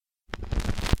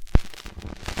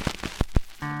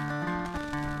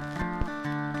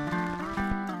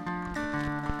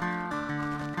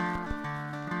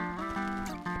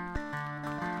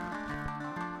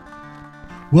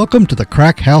Welcome to the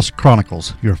Crack House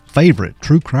Chronicles, your favorite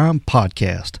true crime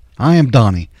podcast. I am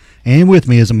Donnie, and with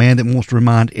me is a man that wants to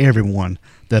remind everyone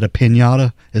that a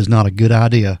piñata is not a good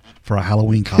idea for a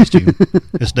Halloween costume.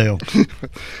 It's Dale.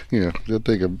 Yeah, they'll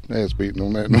take a ass beating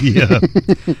on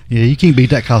that. Yeah, you can't beat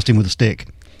that costume with a stick.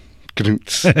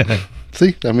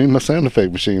 See, I mean, my sound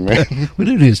effect machine, man. We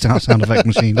do need a sound effect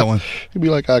machine, don't we? It'd be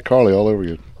like iCarly all over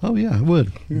again. Oh, yeah, it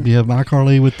would. Yeah,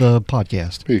 iCarly with the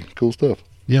podcast. Hey, cool stuff.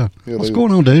 Yeah. What's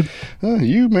going on, dude?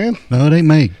 You, man. No, it ain't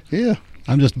me. Yeah.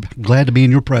 I'm just glad to be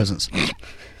in your presence.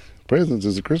 Presents,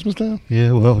 is it Christmas time?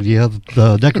 Yeah, well, yeah,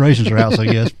 the decorations are out, so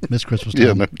yes, it's Christmas time.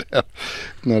 Yeah, no doubt.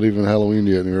 Not even Halloween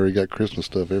yet, and we already got Christmas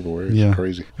stuff everywhere. It's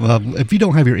crazy. Well, if you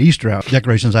don't have your Easter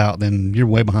decorations out, then you're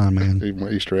way behind, man. Even my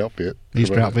Easter outfit.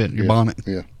 Your bonnet.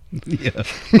 Yeah. Yeah.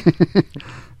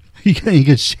 You got any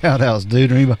good shout-outs,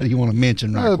 dude, or anybody you want to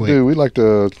mention right quick? Dude, we'd like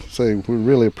to say we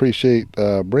really appreciate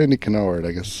Brandy Kennard,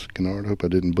 I guess. Kennard, I hope I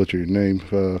didn't butcher your name,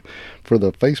 for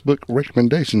the Facebook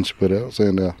recommendations she put out,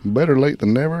 saying better late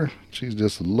than never. She's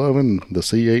just loving the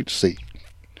CHC.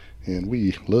 And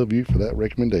we love you for that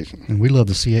recommendation. And we love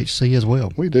the CHC as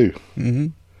well. We do. Mm-hmm.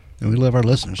 And we love our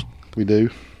listeners. We do.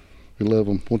 We love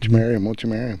them. Won't you marry them? Won't you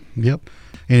marry them? Yep.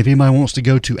 And if anybody wants to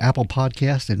go to Apple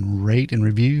Podcast and rate and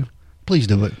review, please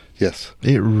do it. Yes.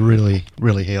 It really,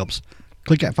 really helps.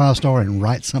 Click that 5-star and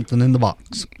write something in the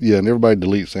box. Yeah, and everybody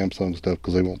delete Samsung stuff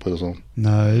because they won't put us on.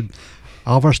 No,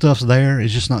 all of our stuff's there.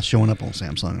 It's just not showing up on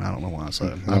Samsung, and I don't know why.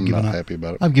 So I'm not happy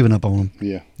about it. I've given up on them.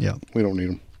 Yeah. Yeah. We don't need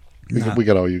them. We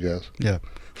got all you guys. Yeah.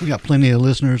 We got plenty of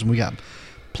listeners, and we got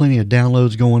plenty of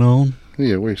downloads going on.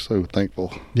 Yeah, we're so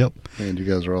thankful. Yep. And you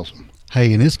guys are awesome.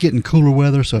 Hey, and it's getting cooler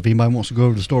weather, so if anybody wants to go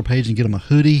over to the store page and get them a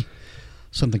hoodie,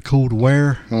 something cool to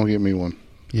wear. I'm going to get me one.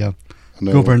 Yeah.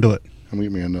 Go over and do it. I'm going to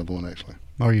get me another one, actually.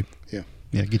 Are you? Yeah.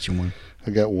 Yeah, get you one.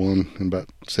 I got one and about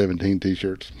 17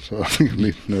 T-shirts, so I think I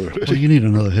need another hoodie. Well, you need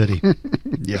another hoodie.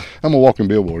 Yeah. I'm a walking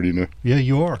billboard, you know. Yeah,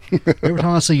 you are. Every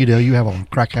time I see you, Dale, you have a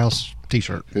Crack House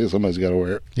T-shirt. Yeah, somebody's got to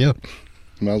wear it. Yeah.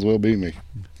 Might as well be me.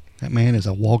 That man is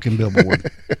a walking billboard.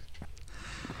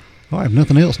 All right,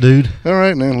 nothing else, dude. All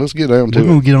right, now let's get down to it. We're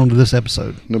going to get on to this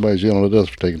episode. Nobody's yelling at us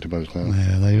for taking too much time.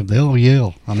 Yeah, they'll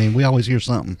yell. I mean, we always hear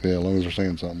something. Yeah, as long as they're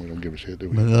saying something, we don't give a shit, do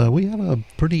we? But we have a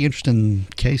pretty interesting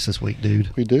case this week,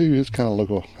 dude. We do. It's kind of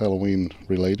local Halloween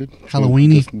related.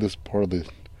 Halloweeny. This part of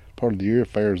the year,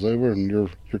 fair's over, and your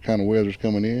kind of weather's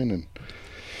coming in, and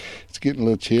it's getting a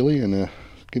little chilly, and let's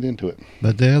get into it.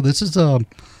 But this is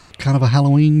kind of a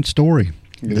Halloween story.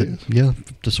 It is. Yeah,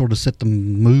 to sort of set the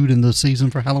mood in the season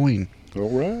for Halloween. All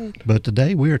right. But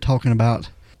today we are talking about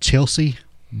Chelsea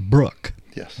Bruck.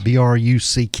 Yes. Bruck.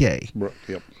 Bruck,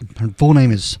 yep. Her full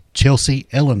name is Chelsea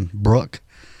Ellen Bruck,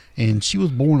 and she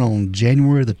was born on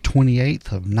January the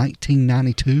 28th of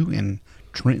 1992 in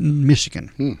Trenton,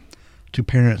 Michigan, to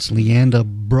parents Leanda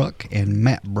Bruck and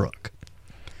Matt Bruck.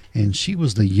 And she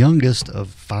was the youngest of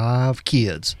 5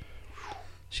 kids.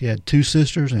 She had 2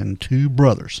 sisters and 2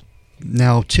 brothers.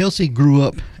 Now, Chelsea grew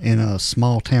up in a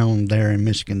small town there in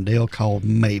Michigan, Dale, called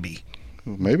Maybe.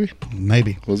 Maybe?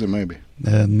 Maybe. Was it Maybe?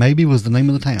 Maybe was the name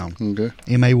of the town. Okay.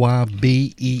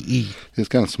 Maybee. It's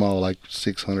kind of small, like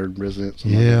 600 residents.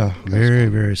 Yeah, very,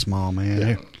 very small, man.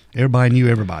 Yeah. Everybody knew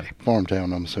everybody. Farm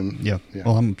town, I'm assuming. Yeah.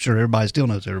 Well, I'm sure everybody still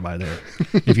knows everybody there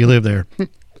if you live there.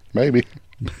 Maybe.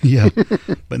 Yeah.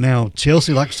 But now,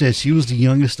 Chelsea, like I said, she was the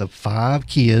youngest of 5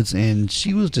 kids, and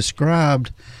she was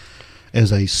described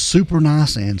as a super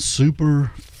nice and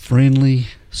super friendly,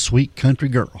 sweet country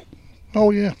girl.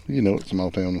 Oh, yeah. You know, small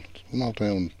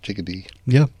town chickadee.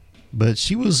 Yeah. But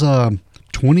she was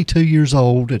 22 years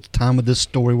old at the time of this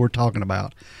story we're talking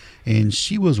about, and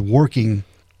she was working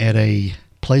at a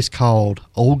place called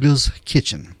Olga's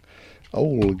Kitchen.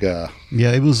 Olga.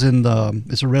 Yeah, it was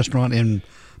it's a restaurant in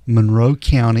Monroe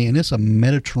County, and it's a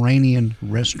Mediterranean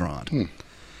restaurant.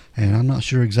 And I'm not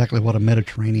sure exactly what a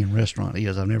Mediterranean restaurant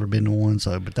is. I've never been to one,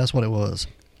 but that's what it was.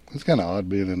 It's kind of odd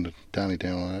being in a tiny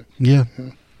town like that. Yeah.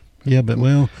 Yeah, but,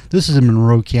 well, this is in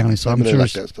Monroe County, so I'm sure.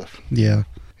 Like that stuff. Yeah.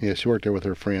 Yeah, she worked there with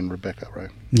her friend Rebecca, right?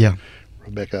 Yeah.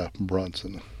 Rebecca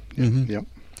Brunson. Mm-hmm. Yep.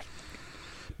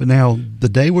 But now, the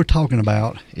day we're talking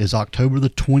about is October the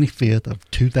 25th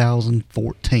of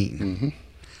 2014. Mm-hmm.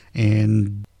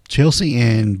 And Chelsea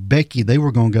and Becky, they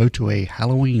were going to go to a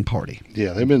Halloween party.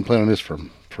 Yeah, they've been planning this for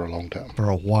a long time. For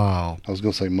a while. I was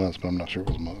going to say months, but I'm not sure it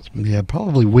was months. But. Yeah,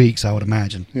 probably weeks, I would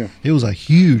imagine. Yeah. It was a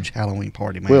huge Halloween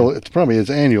party, man. Well, it's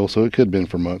annual, so it could have been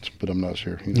for months, but I'm not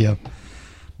sure. You know. Yeah.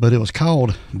 But it was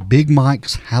called Big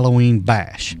Mike's Halloween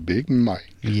Bash. Big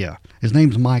Mike. Yeah. His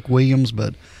name's Mike Williams,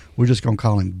 but we're just going to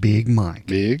call him Big Mike.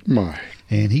 Big Mike.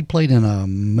 And he played in a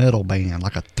metal band,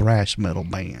 like a thrash metal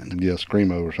band. Yeah,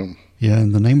 Screamo or something. Yeah,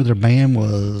 and the name of their band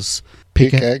was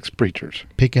Pickaxe Preachers.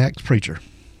 Pickaxe Preacher.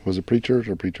 Was it Preachers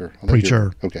or Preacher?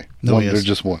 Preacher. Okay. No, one, yes. There's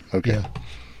just one. Okay.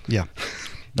 Yeah.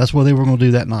 That's what they were going to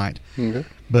do that night. Okay.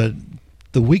 But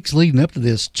the weeks leading up to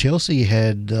this, Chelsea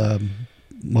had,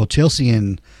 Chelsea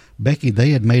and Becky, they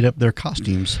had made up their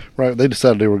costumes. Right. They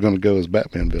decided they were going to go as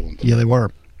Batman villains. Yeah, they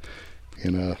were.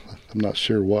 And I'm not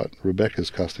sure what Rebecca's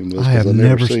costume was I because have I've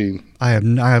never seen. I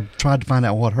have tried to find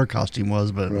out what her costume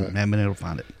was, but Right. haven't been able to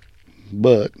find it.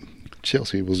 But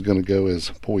Chelsea was going to go as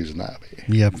Poison Ivy.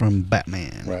 Yeah, from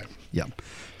Batman. Right. Yeah.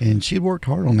 And she'd worked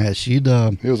hard on that. She'd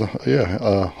It was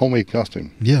a homemade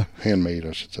costume. yeah. Handmade,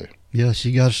 I should say. Yeah,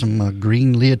 she got some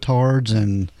green leotards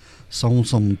and sewn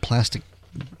some plastic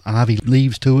ivy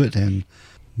leaves to it and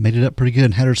made it up pretty good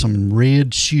and had her some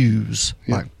red shoes,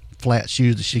 Yeah. like flat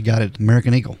shoes that she got at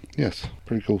American Eagle. Yes.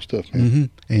 Pretty cool stuff, man.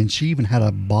 Hmm. And she even had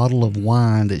a bottle of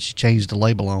wine that she changed the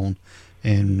label on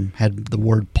and had the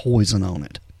word poison on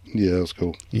it. Yeah, that was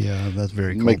cool. Yeah, that's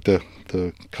very cool. Make the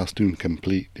costume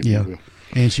complete, if Yeah. you will.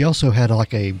 And she also had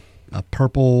like a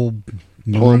purple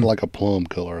Plum, maroon, like a plum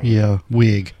color. yeah,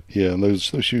 wig. Yeah, and those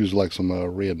shoes like some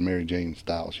red Mary Jane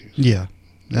style shoes. Yeah,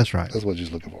 that's right. That's what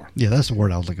she's looking for. Yeah, that's the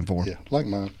word I was looking for. Yeah, like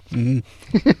mine. Hmm.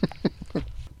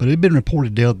 But it had been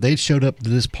reported, Dale, they showed up to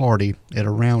this party at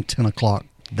around 10 o'clock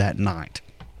that night.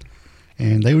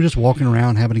 And they were just walking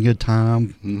around having a good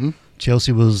time. Mm-hmm.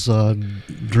 Chelsea was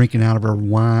drinking out of her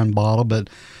wine bottle, but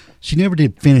she never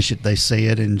did finish it, they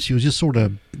said. And she was just sort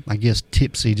of, I guess,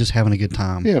 tipsy, just having a good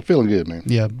time. Yeah, feeling good, man.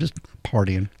 Yeah, just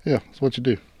partying. Yeah, that's what you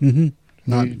do. Mm-hmm.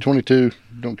 Not, You're 22,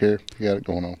 don't care. You got it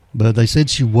going on. but they said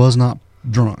she was not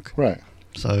drunk. Right.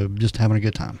 So just having a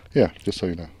good time. Yeah, just so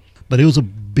you know. But it was a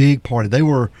big party. They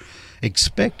were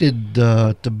expected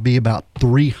to be about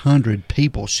 300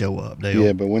 people show up, Dale.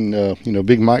 Yeah, but when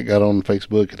Big Mike got on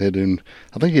Facebook and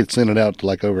I think he had sent it out to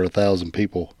like over 1,000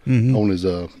 people Mhm. on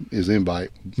his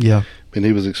invite, Yeah, and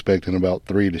he was expecting about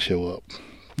 3 to show up.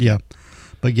 yeah.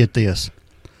 But get this.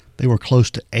 They were close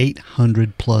to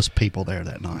 800 plus people there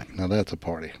that night. Now that's a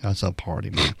party. That's a party,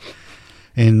 man.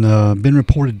 And been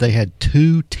reported they had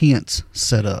 2 tents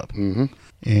set up Mm-hmm.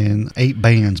 and 8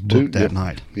 bands booked that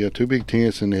night. Yeah, 2 big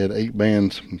tents, and they had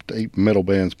 8 metal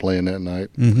bands playing that night.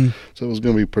 Mm-hmm. So it was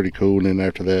going to be pretty cool. And then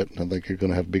after that, I think you're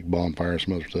going to have a big bonfire and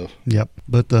some other stuff. Yep.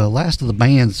 But the last of the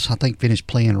bands, I think, finished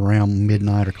playing around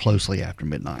midnight or closely after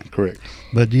midnight. Correct.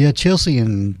 But yeah, Chelsea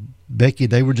and Becky,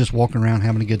 they were just walking around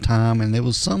having a good time. And there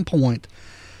was some point,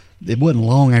 it wasn't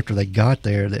long after they got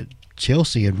there, that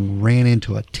Chelsea had ran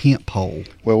into a tent pole.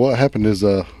 Well, what happened is,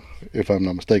 if I'm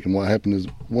not mistaken, what happened is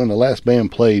when the last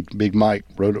band played, Big Mike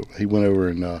he went over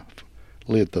and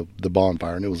lit the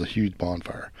bonfire, and it was a huge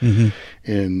bonfire. Mm-hmm.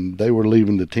 And they were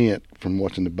leaving the tent from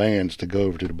watching the bands to go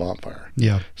over to the bonfire.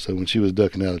 Yeah. So when she was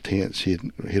ducking out of the tent, she had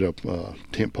hit a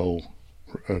tent pole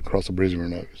across the bridge of her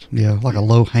nose. Yeah, like a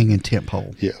low-hanging tent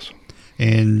pole. Yes.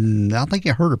 And I think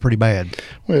it hurt her pretty bad.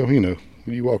 Well,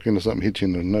 when you walk into something, hit you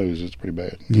in the nose, it's pretty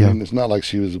bad. Yeah. I mean, it's not like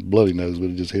she was a bloody nose, but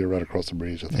it just hit her right across the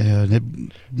bridge, I think. Yeah, and it You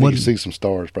wasn't, see some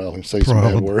stars probably, say some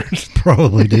bad words.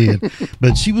 probably did.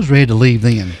 But she was ready to leave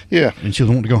then, Yeah, and she was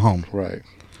wanting to go home. right.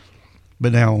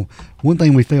 But now, one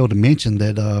thing we failed to mention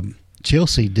that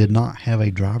Chelsea did not have a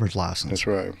driver's license. That's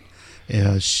right.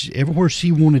 Everywhere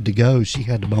she wanted to go, she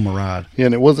had to bum a ride. Yeah,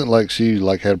 and it wasn't like she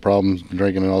had problems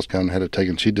drinking and all this kind of had it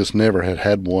taken. She just never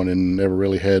had one and never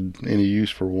really had any use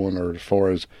for one, or as far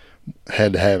as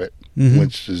had to have it, Mhm.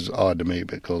 which is odd to me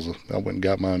because I went and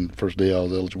got mine the first day I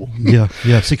was eligible. Yeah,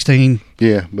 16.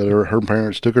 Yeah, but her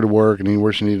parents took her to work and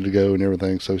anywhere she needed to go and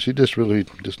everything, so she just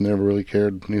never really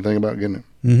cared anything about getting it.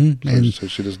 Mm-hmm. So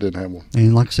she just didn't have one.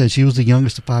 And like I said, she was the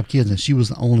youngest of 5 kids, and she was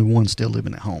the only one still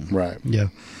living at home. Right. Yeah.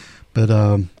 But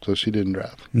So she didn't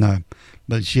drive. no,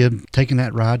 but she had taken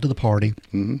that ride to the party,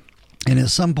 Mm-hmm. and at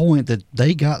some point that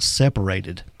they got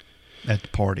separated at the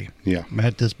party, Yeah.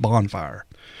 at this bonfire.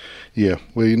 Yeah.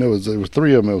 Well, there was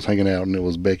 3 of them that was hanging out, and it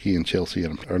was Becky and Chelsea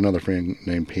and another friend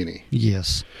named Penny.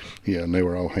 Yes. Yeah, and they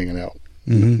were all hanging out.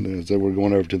 Mhm. And as they were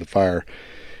going over to the fire,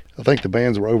 I think the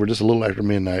bands were over just a little after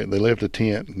midnight. They left the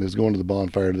tent and was going to the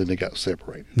bonfire, and then they got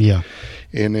separated. Yeah.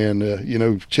 And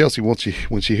then, Chelsea,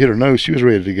 when she hit her nose, she was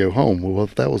ready to go home. Well,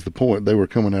 if that was the point, they were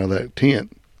coming out of that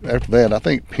tent. After that, I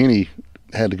think Penny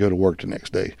had to go to work the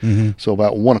next day. Mm-hmm. So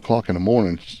about 1 o'clock in the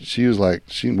morning, she was like,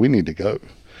 we need to go.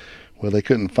 Well, they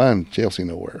couldn't find Chelsea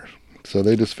nowhere. So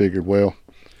they just figured, well,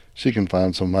 she can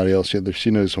find somebody else. She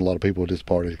knows a lot of people at this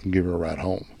party that can give her a ride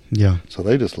home. Yeah. So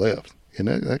they just left. And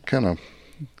that kind of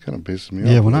pisses me off.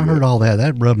 Yeah, a when I little heard bit. all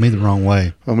that rubbed me the wrong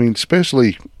way. I mean,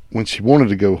 especially when she wanted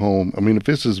to go home. I mean, if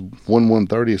this is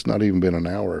 1:30, it's not even been an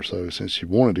hour or so since she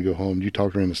wanted to go home. You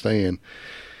talked her into staying.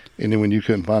 And then when you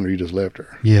couldn't find her, you just left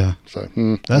her. Yeah. So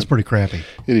that's pretty crappy.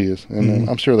 It is. And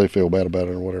I'm sure they feel bad about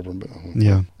it or whatever. But,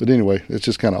 Yeah. But anyway, it's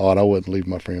just kind of odd. I wouldn't leave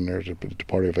my friend there at a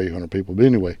party of 800 people. But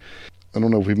anyway, I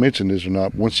don't know if we mentioned this or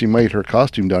not. Once she made her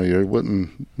costume down here, it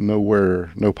wasn't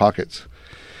no pockets.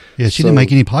 Yeah, she didn't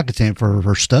make any pockets in it for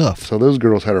her stuff. So those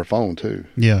girls had her phone too.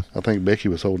 Yeah. I think Becky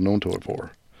was holding on to it for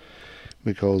her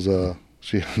because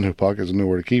she had no pockets and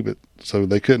nowhere to keep it. So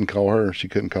they couldn't call her. She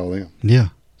couldn't call them. Yeah.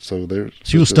 So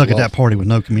she was stuck at that party with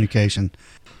no communication.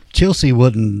 Chelsea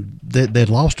they'd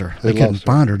lost her. They couldn't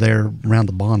find her there around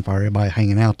the bonfire, everybody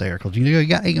hanging out there. Because you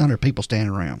got 800 people standing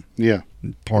around. Yeah.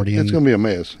 Partying. It's going to be a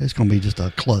mess. It's going to be just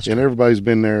a cluster. And everybody's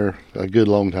been there a good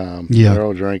long time. Yeah. They're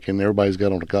all drinking. Everybody's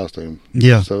got on a costume.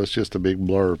 Yeah. So it's just a big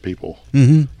blur of people.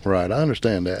 Mm-hmm. Right. I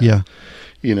understand that. Yeah.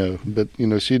 But,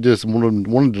 she just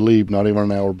wanted to leave not even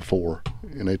an hour before.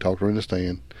 And they talked her into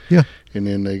staying. Yeah. And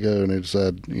then they go and they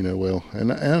decide, well,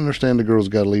 and I understand the girl's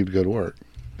got to leave to go to work.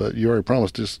 But you already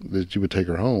promised that you would take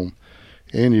her home,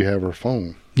 and you have her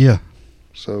phone. Yeah.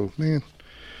 So, man,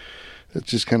 it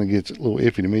just kind of gets a little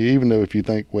iffy to me. Even though if you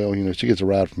think, well, she gets a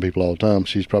ride from people all the time,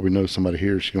 she's probably knows somebody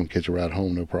here. She's going to catch a ride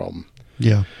home, no problem.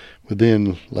 Yeah. But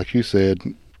then, like you said,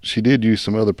 she did use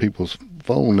some other people's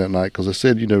phone that night because I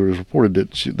said, it was reported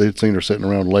that they'd seen her sitting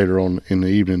around later on in the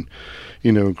evening,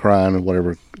 crying and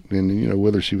whatever. And,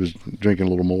 whether she was drinking a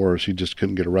little more or she just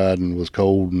couldn't get a ride and was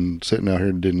cold and sitting out here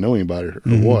and didn't know anybody or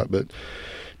what. But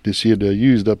she had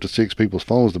used up to 6 people's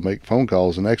phones to make phone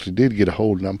calls and actually did get a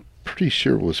hold. And I'm pretty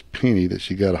sure it was Penny that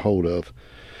she got a hold of.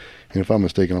 And if I'm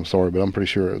mistaken, I'm sorry, but I'm pretty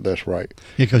sure that's right.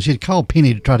 Yeah, because she'd called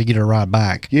Penny to try to get her ride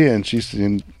back. Yeah,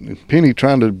 and Penny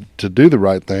trying to do the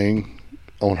right thing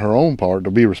on her own part,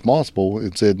 to be responsible,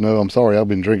 and said, no, I'm sorry, I've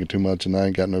been drinking too much and I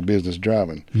ain't got no business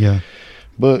driving. Yeah.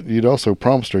 But you'd also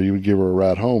promised her you would give her a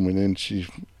ride home, and then she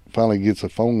finally gets a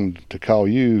phone to call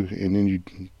you, and then you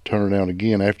turn her down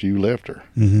again after you left her.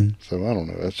 Mm-hmm. So I don't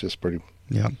know. That's just pretty.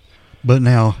 Yeah. But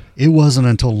now, it wasn't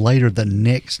until later the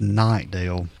next night,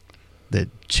 Dale, that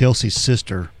Chelsea's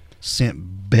sister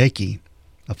sent Becky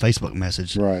a Facebook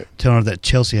message. Right. Telling her that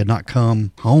Chelsea had not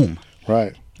come home.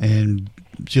 Right. And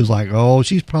she was like, oh,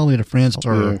 she's probably at a friend's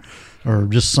or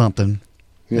just something.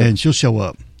 Yeah. And she'll show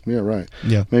up. Yeah, right.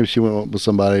 Yeah. Maybe she went with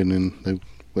somebody and then they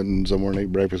went somewhere and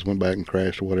ate breakfast, went back and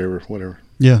crashed or whatever.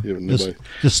 Yeah.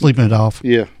 Just sleeping it off.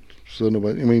 Yeah. So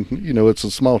nobody, it's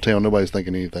a small town. Nobody's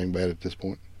thinking anything bad at this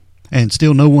point. And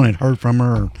still no one had heard from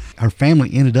her. Her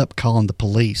family ended up calling the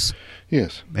police.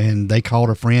 Yes. And they called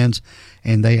her friends,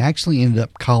 and they actually ended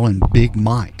up calling Big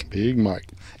Mike. Big Mike.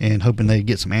 And hoping they'd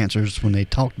get some answers when they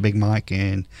talked to Big Mike.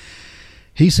 And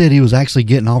he said he was actually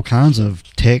getting all kinds of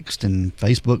text and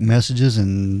Facebook messages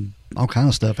and all kinds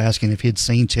of stuff asking if he'd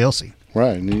seen Chelsea.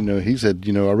 Right. And, he said,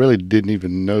 I really didn't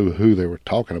even know who they were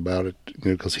talking about it,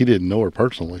 because he didn't know her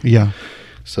personally. Yeah.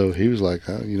 So he was like,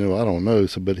 I don't know.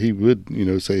 So, but he would,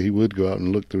 say he would go out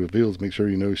and look through the fields, make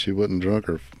sure, she wasn't drunk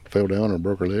or fell down or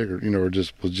broke her leg or, or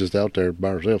just was just out there by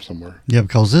herself somewhere. Yeah,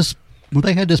 because when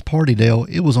they had this party, Dale,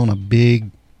 it was on a big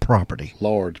property.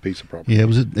 Large piece of property. Yeah,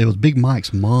 it was Big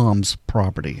Mike's mom's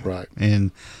property. Right.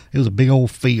 And it was a big old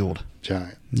field.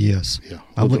 Giant. Yes. Yeah.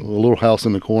 A little house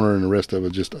in the corner and the rest of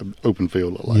it just an open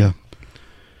field. Yeah.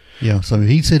 Yeah, so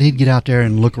he said he'd get out there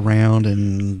and look around,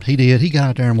 and he did. He got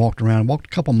out there and walked around, walked a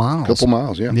couple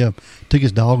miles. Yeah. Yeah, took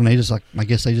his dog, and I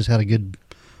guess they just had a good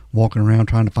walking around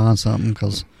trying to find something,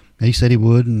 because he said he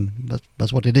would, and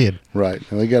that's what they did. Right,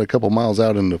 and they got a couple miles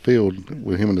out in the field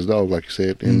with him and his dog, like you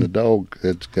said, and the dog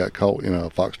had got caught in a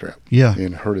fox trap. Yeah.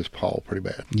 And hurt his paw pretty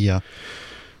bad. Yeah.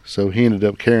 So he ended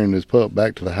up carrying his pup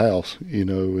back to the house,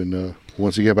 and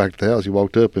once he got back to the house, he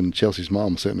walked up, and Chelsea's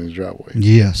mom was sitting in his driveway.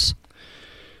 Yes.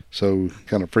 So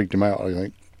kind of freaked him out, I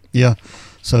think. Yeah.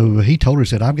 So he told her, he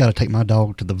said, I've got to take my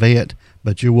dog to the vet,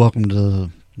 but you're welcome to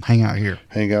hang out here.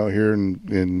 Hang out here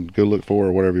and go look for her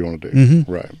or whatever you want to do. Mm-hmm.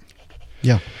 Right.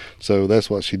 Yeah. So that's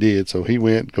what she did. So he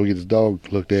went, go get his dog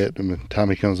looked at, and by the time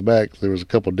he comes back, there was a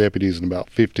couple of deputies and about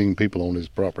 15 people on his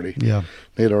property. Yeah.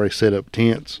 They had already set up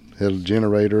tents, had a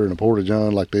generator and a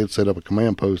porta-john, like they had set up a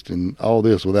command post, and all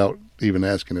this without even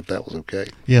asking if that was okay.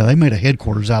 Yeah, they made a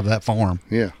headquarters out of that farm.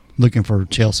 Yeah. Looking for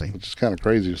Chelsea. Which is kind of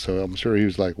crazy. So I'm sure he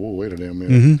was like, whoa, wait a damn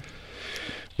minute. Mm-hmm.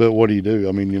 But what do you do?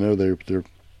 I mean, they're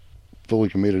fully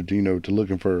committed, to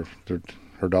looking for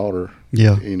her daughter.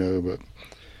 Yeah. But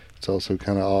it's also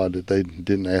kind of odd that they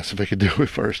didn't ask if they could do it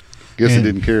first. Guess they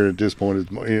didn't care at this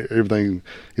point. Everything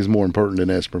is more important than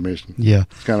ask permission. Yeah.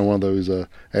 It's kind of one of those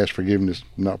ask forgiveness,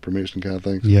 not permission kind of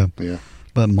things. Yeah. Yeah.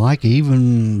 But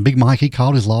Big Mike, he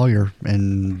called his lawyer,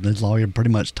 and his lawyer pretty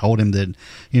much told him that,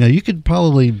 you could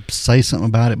probably say something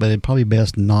about it, but it'd probably be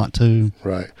best not to.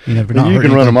 Right. If you're Well, not you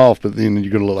can hurting run them anything. off, but then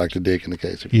you're going to look like the dick in the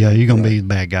case. Yeah, you're going to Right. be the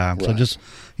bad guy. So Right. just,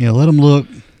 let them look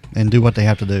and do what they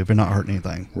have to do if you're not hurting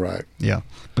anything. Right. Yeah,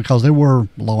 because there were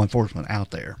law enforcement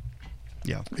out there.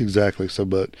 Yeah. Exactly. So,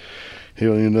 but they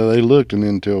looked, and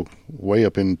then until way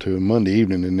up into Monday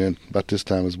evening, and then about this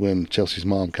time is when Chelsea's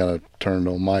mom kind of turned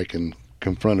on Mike and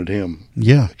confronted him.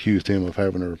 Yeah. Accused him of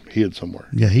having her hid somewhere.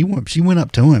 Yeah, she went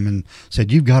up to him and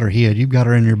said, "You've got her hid. You've got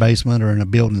her in your basement or in a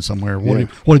building somewhere. What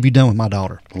have you done with my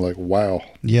daughter?" I'm like, wow.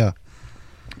 Yeah.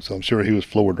 So I'm sure he was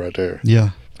floored right there.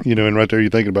 Yeah. And right there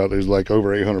you're thinking about there's like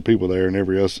over 800 people there, and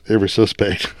every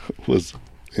suspect was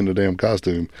in the damn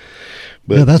costume.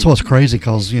 But yeah, that's what's crazy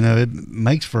because, it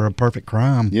makes for a perfect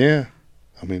crime. yeah,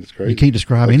 I mean, it's crazy. You can't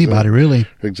describe Like anybody, really.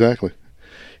 Exactly.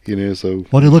 So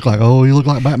What do you look like? Oh, you look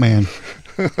like Batman.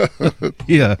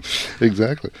 Yeah.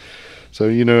 exactly. So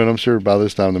and I'm sure by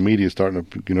this time the media's starting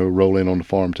to roll in on the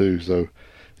farm too. So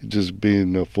just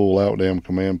being a full out damn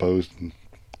command post, and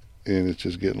it's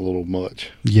just getting a little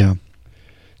much. Yeah.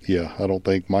 Yeah, I don't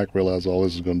think Mike realized all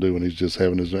this is going to do when he's just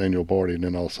having his annual party, and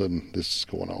then all of a sudden this is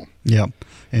going on. Yeah.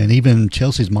 And even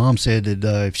Chelsea's mom said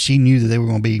that if she knew that they were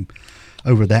going to be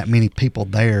over that many people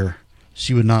there,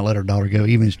 she would not let her daughter go,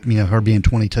 even, her being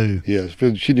 22. Yeah,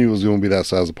 if she knew it was going to be that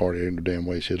size of party, ain't no damn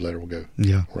way she'd let her go.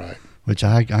 Yeah. Right. Which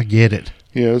I get it.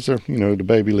 Yeah, it's the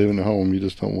baby living at home. You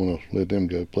just don't want to let them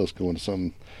go. Plus going to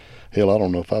something. Hell, I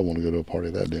don't know if I want to go to a party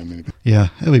that damn many people. Yeah,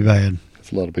 it'll be bad.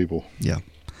 It's a lot of people. Yeah.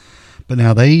 But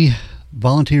now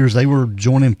volunteers, they were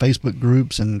joining Facebook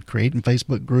groups and creating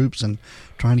Facebook groups and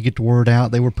trying to get the word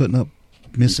out. They were putting up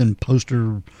missing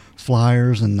poster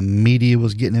flyers, and the media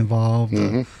was getting involved.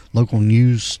 Mm-hmm. Local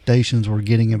news stations were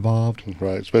getting involved.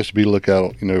 Right, especially be look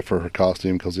out, for her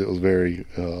costume, because it was very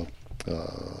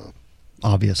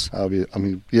Obvious. obvious. I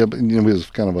mean, yeah, but it was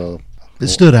kind of It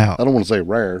stood out. I don't want to say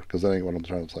rare, because that ain't what I'm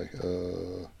trying to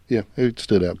say. Yeah, it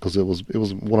stood out because it was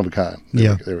one of a kind.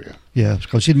 There we go. Yeah,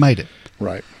 because she'd made it.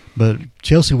 Right. But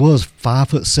Chelsea was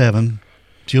 5'7".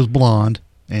 She was blonde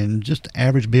and just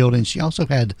average build, and she also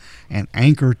had an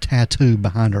anchor tattoo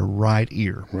behind her right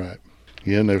ear. Right.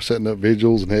 Yeah, and they were setting up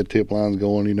vigils and had tip lines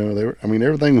going.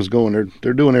 Everything was going.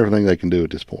 They're doing everything they can do at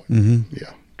this point. Mm-hmm.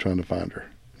 Yeah, trying to find her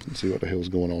and see what the hell's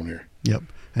going on here. Yep.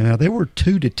 And now there were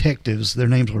two detectives. Their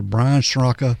names were Brian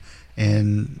Straka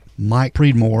and Mike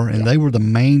Priedmore, and they were the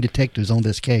main detectives on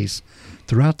this case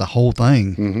throughout the whole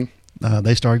thing. Mm-hmm.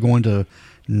 They started going to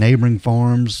neighboring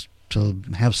farms to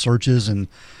have searches, and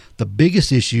the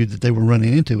biggest issue that they were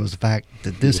running into was the fact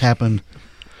that this happened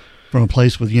from a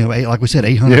place with, like we said,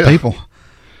 800 people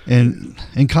and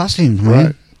in costumes,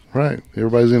 man. Right.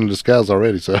 Everybody's in a disguise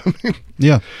already, so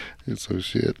Yeah. It's so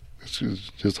shit. It's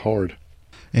just hard.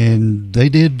 And they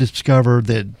did discover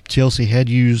that Chelsea had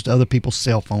used other people's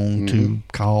cell phone to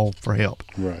call for help.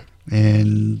 Right.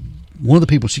 And one of the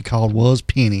people she called was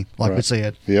Penny, like we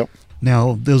said. Yep.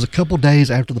 Now, there was a couple days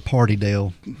after the party,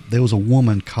 Dale, there was a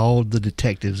woman called the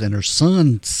detectives, and her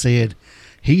son said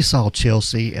he saw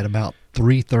Chelsea at about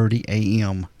 3:30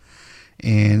 a.m.,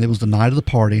 and it was the night of the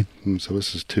party. So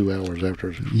this is 2 hours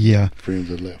after Yeah. friends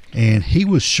had left. And he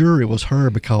was sure it was her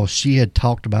because she had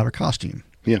talked about her costume.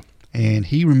 Yeah. And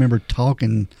he remembered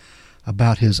talking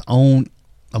about his own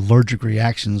allergic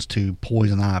reactions to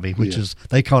poison ivy, which is,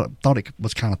 they thought it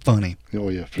was kind of funny. Oh,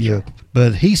 yeah, for sure.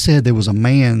 But he said there was a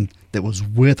man that was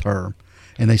with her,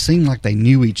 and they seemed like they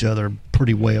knew each other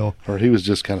pretty well. Or he was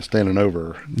just kind of standing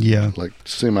over her. Yeah. Like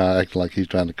semi-acting like he's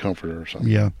trying to comfort her or something.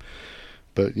 Yeah.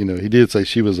 But, he did say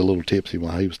she was a little tipsy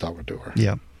while he was talking to her.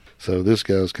 Yeah. So this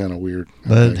guy's kind of weird.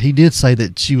 But he did say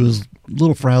that she was a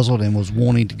little frazzled and was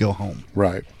wanting to go home.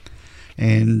 Right.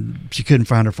 And she couldn't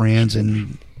find her friends,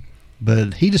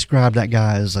 but he described that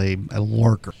guy as a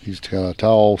lurker. He's kind of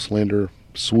tall, slender,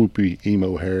 swoopy,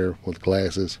 emo hair with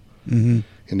glasses. Mm-hmm.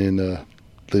 And then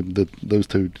those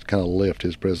two kind of left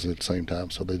his presence at the same time.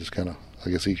 So they just kind of,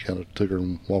 I guess he kind of took her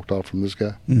and walked off from this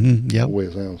guy. Mm-hmm. Yep. The way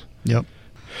it sounds. Yep.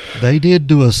 They did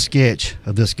do a sketch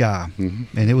of this guy, and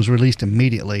it was released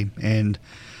immediately. And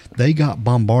they got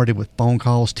bombarded with phone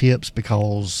calls, tips,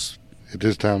 because at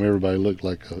this time everybody looked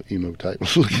like a emo type.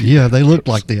 Yeah, they looked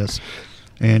like this.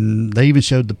 And they even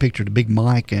showed the picture to Big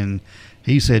Mike, and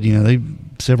he said,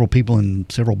 several people in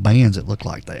several bands that looked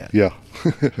like that. Yeah.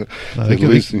 At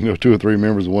least, 2 or 3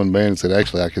 members of one band said,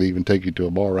 actually, I could even take you to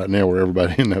a bar right now where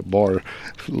everybody in that bar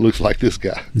looks like this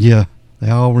guy. Yeah, they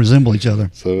all resemble each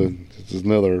other. So it's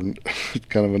another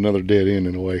dead end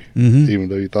in a way, even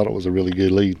though you thought it was a really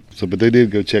good lead. So, but they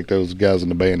did go check those guys in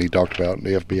the band he talked about, and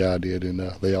the FBI did, and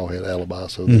they all had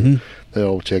alibis, so They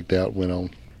all checked out, went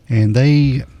on. And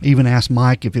they even asked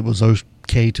Mike if it was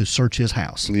okay to search his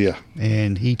house. Yeah.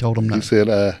 And he told them no. He said,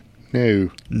 no.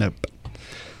 Nope.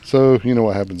 So, you know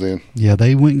what happens then. Yeah,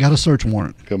 they went and got a search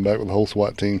warrant. Come back with the whole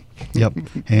SWAT team. Yep.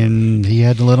 And he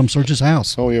had to let them search his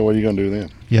house. Oh, yeah, what are you going to do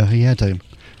then? Yeah, he had to.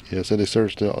 Yeah, so they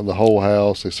searched the whole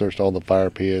house. They searched all the fire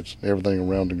pits, everything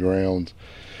around the grounds.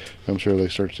 I'm sure they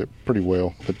searched it pretty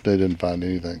well, but they didn't find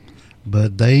anything.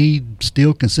 But they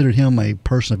still considered him a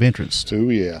person of interest. Oh,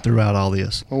 yeah. Throughout all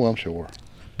this. Oh, I'm sure.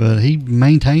 But he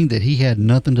maintained that he had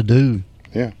nothing to do.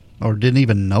 Yeah. Or didn't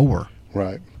even know her.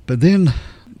 Right. But then,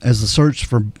 as the search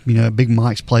for Big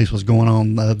Mike's place was going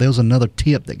on, there was another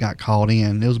tip that got called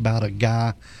in. It was about a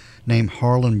guy named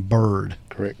Harlan Bird.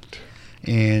 Correct.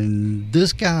 And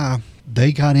this guy,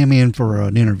 they got him in for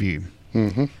an interview.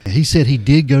 Mm-hmm. He said he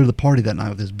did go to the party that night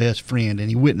with his best friend, and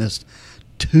he witnessed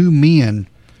two men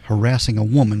harassing a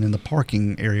woman in the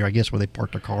parking area, I guess, where they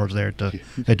parked their cars there at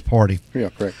the party. Yeah,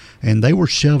 correct. And they were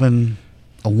shoving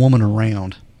a woman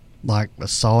around, like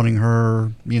assaulting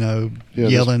her,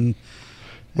 yelling.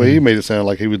 Well, he made it sound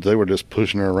like they were just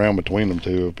pushing her around between them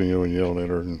two, and yelling at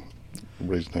her and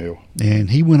raising hell. And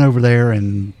he went over there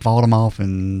and fought them off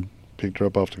and picked her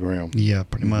up off the ground. Yeah,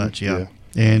 pretty much, yeah.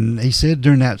 And he said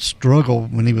during that struggle,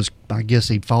 when he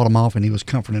fought him off and he was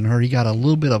comforting her, he got a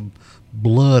little bit of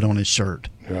blood on his shirt.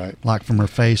 Right. Like from her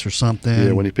face or something.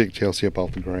 Yeah, when he picked Chelsea up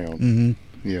off the ground.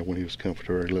 Mm-hmm. Yeah, when he was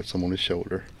comforting her, he left some on his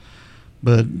shoulder.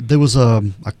 But there was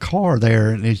a car there,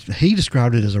 and he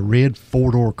described it as a red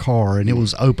 4-door car, and it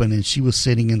was open, and she was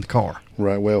sitting in the car.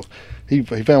 Right, well, he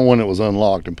found one that was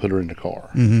unlocked and put her in the car.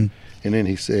 Mm-hmm. And then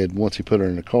he said once he put her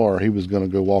in the car, he was going to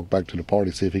go walk back to the party,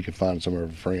 see if he could find some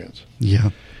of her friends. Yeah.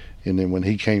 And then when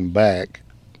he came back,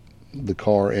 the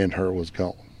car and her was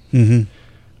gone. Mm-hmm.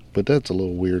 But that's a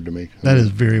little weird to me. That is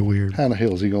very weird. How in the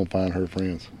hell is he going to find her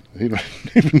friends? He don't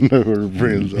even know who her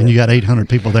friends are. And you got 800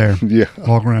 people there. Yeah.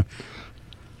 Walking around.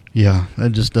 Yeah,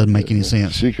 that just doesn't make any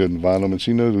sense. She couldn't find them, and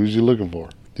she knows who she's looking for.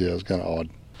 Yeah, it's kind of odd.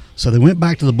 So they went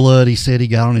back to the blood he said he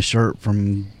got on his shirt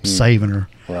from saving her.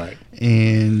 Right.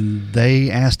 And they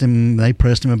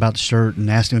pressed him about the shirt and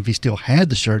asked him if he still had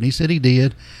the shirt. And he said he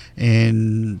did.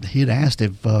 And he had asked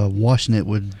if washing it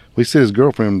would... We said his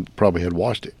girlfriend probably had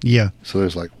washed it. Yeah. So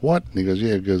there's like, what? And he goes,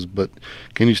 yeah. He goes, but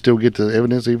can you still get the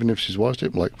evidence even if she's washed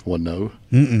it? I'm like, well, no.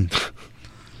 Mm-mm.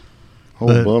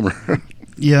 Bummer.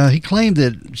 Yeah, he claimed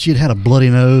that she had a bloody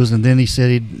nose, and then he said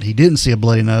he didn't see a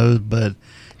bloody nose, but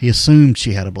he assumed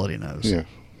she had a bloody nose. Yeah.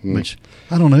 Which,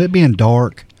 I don't know, it being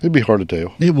dark... It'd be hard to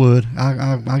tell. It would.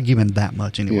 I'll give him that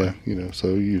much anyway. Yeah,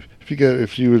 so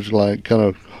if you was like kind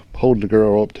of holding the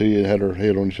girl up to you and had her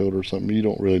head on your shoulder or something, you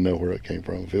don't really know where it came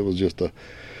from. If it was just a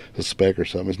speck or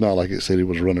something, it's not like it said he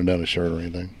was running down his shirt or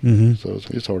anything. Mm-hmm. So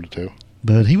it's hard to tell.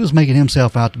 But he was making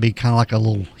himself out to be kind of like a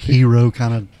little hero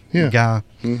kind of guy,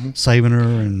 saving her.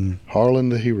 And Harlan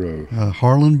the hero.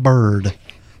 Harlan Bird.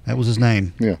 That was his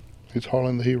name. Yeah, it's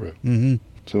Harlan the hero. Mm-hmm.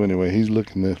 So anyway, they're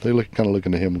kind of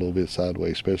looking at him a little bit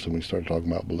sideways, especially when you start talking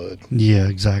about blood. Yeah,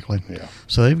 exactly. Yeah.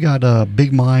 So they've got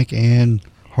Big Mike and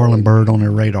Harlan Bird on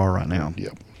their radar right now.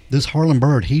 Yep. This Harlan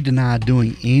Bird, he denied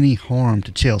doing any harm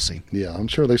to Chelsea. Yeah, I'm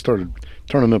sure they started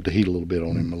turning up the heat a little bit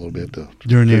on him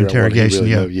during the interrogation.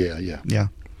 Really yeah.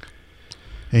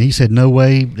 And he said no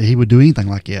way he would do anything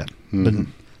like that. Mm-hmm. But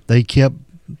they kept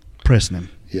pressing him.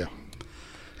 Yeah.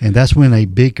 And that's when a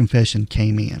big confession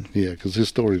came in. Yeah, because his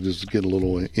story just get a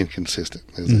little inconsistent,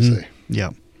 as they say. Yeah.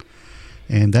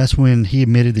 And that's when he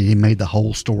admitted that he made the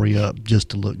whole story up just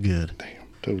to look good. Damn,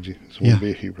 told you. Just want to be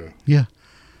a hero. Yeah.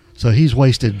 So he's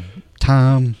wasted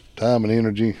time. Time and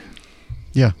energy.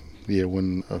 Yeah. Yeah,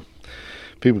 when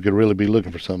people could really be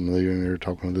looking for something, they're in there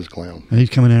talking to this clown. And he's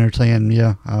coming in there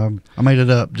saying, I made it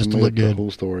up just to look good. The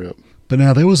whole story up. But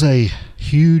now there was a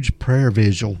huge prayer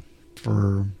vigil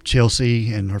for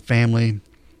Chelsea and her family,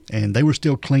 and they were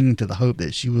still clinging to the hope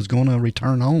that she was going to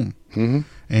return home. Mm-hmm.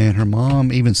 And her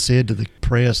mom even said to the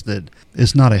press that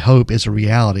it's not a hope, it's a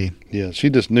reality. Yeah, she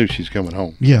just knew she's coming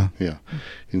home. Yeah. Yeah.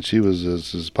 And she was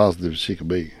as positive as she could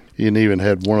be. And even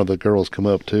had one of the girls come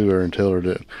up to her and tell her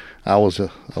that I was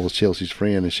Chelsea's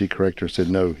friend, and she corrected her and said,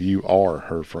 no, you are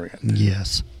her friend.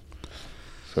 Yes.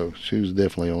 So she was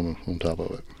definitely on top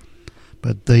of it.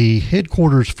 But the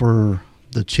headquarters for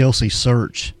the Chelsea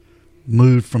search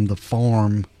moved from the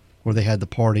farm where they had the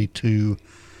party to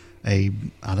I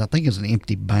think it's an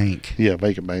empty bank. Yeah,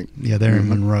 vacant bank. Yeah, there in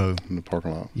Monroe. In the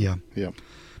parking lot. Yeah. Yeah.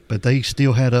 But they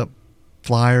still had up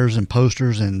flyers and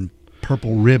posters and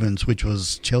purple ribbons, which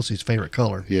was Chelsea's favorite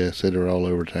color. Yeah, said they're all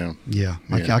over town. Yeah.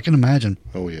 I can imagine.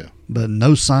 Oh, yeah. But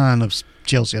no sign of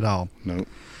Chelsea at all. No.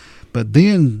 But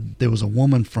then there was a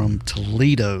woman from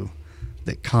Toledo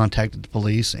that contacted the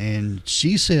police, and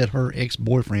she said her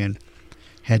ex-boyfriend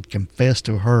had confessed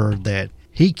to her that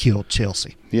he killed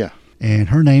Chelsea. Yeah. And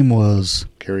her name was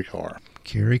Carrie Carr.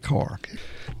 Carrie Carr.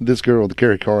 This girl, the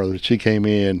Carrie Carr, she came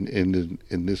in,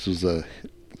 and this was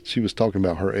she was talking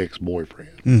about her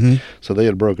ex-boyfriend. Mm-hmm. So they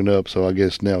had broken up, so I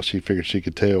guess now she figured she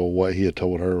could tell what he had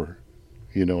told her.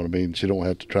 You know what I mean? She don't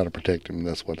have to try to protect him.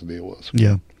 That's what the deal was.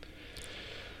 Yeah.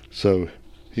 So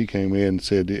he came in and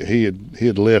said he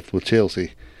had left with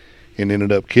Chelsea and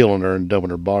ended up killing her and dumping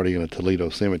her body in a Toledo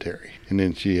cemetery. And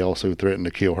then she also threatened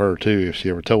to kill her too if she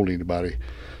ever told anybody.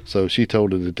 So she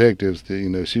told the detectives that, you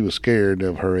know, she was scared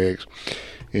of her ex,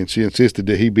 and she insisted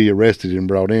that he be arrested and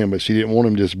brought in, but she didn't want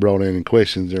him just brought in and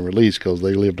questioned and released because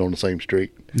they lived on the same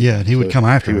street. Yeah, and he would come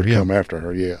after her. He would come after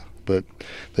her, yeah. But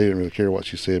they didn't really care what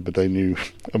she said, but they knew.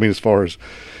 I mean, as far as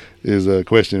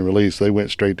question and release, they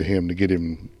went straight to him to get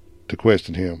him to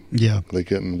question him. Yeah. They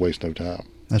couldn't waste no time.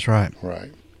 That's right.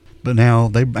 Right. But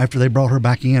now, after they brought her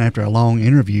back in after a long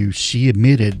interview, she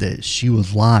admitted that she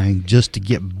was lying just to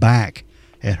get back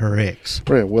at her ex.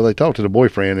 Right. Well, they talked to the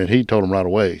boyfriend, and he told them right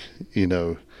away, you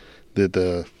know, that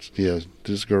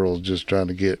this girl's just trying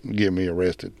to get me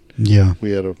arrested. Yeah.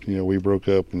 We broke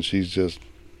up, and she's just,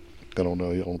 I don't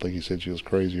know. I don't think he said she was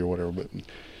crazy or whatever, but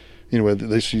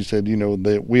anyway, she said, you know,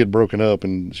 that we had broken up,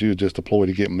 and she was just a ploy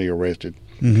to get me arrested.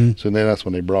 Mm-hmm. So then that's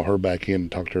when they brought her back in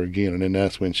and talked to her again, and then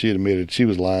that's when she admitted she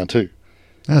was lying too.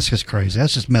 That's just crazy.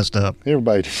 That's just messed up.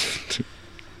 Everybody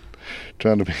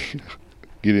trying to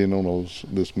get in on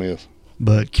this mess.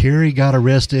 But Carrie got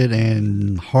arrested,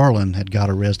 and Harlan had got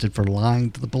arrested for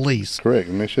lying to the police. Correct,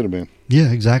 and they should have been.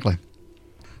 Yeah, exactly.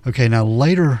 Okay, now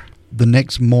later the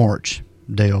next March,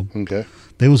 Dale, okay,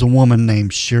 there was a woman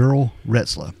named Cheryl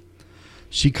Retzler.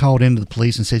 She called into the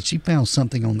police and said she found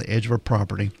something on the edge of her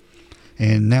property.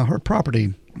 And now her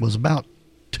property was about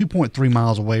 2.3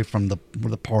 miles away from where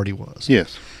the party was.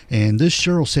 Yes. And this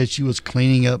Cheryl said she was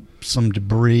cleaning up some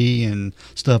debris and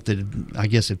stuff that I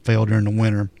guess had fell during the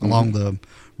winter along the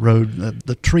road,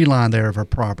 the tree line there of her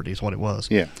property is what it was.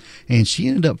 Yeah. And she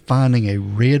ended up finding a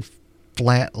red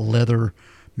flat leather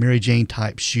Mary Jane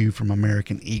type shoe from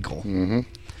American Eagle. Mm-hmm.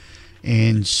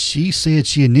 And she said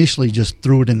she initially just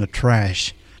threw it in the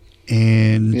trash.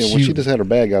 And she just had her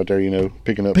bag out there, you know,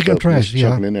 picking up trash,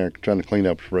 chucking in there, trying to clean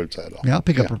up the roadside. Yeah, I'll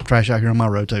pick up her trash out here on my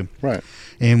road too. Right.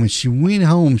 And when she went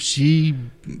home, she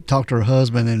talked to her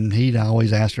husband, and he'd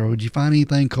always asked her, "Did you find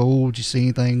anything cool? Did you see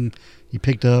anything you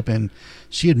picked up?" And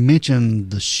she had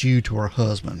mentioned the shoe to her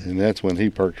husband. And that's when he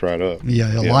perked right up.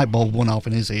 Yeah, a light bulb went off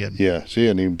in his head. Yeah, she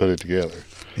hadn't even put it together.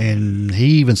 And he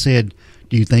even said,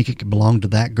 "Do you think it could belong to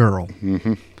that girl?"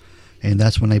 Mm-hmm. And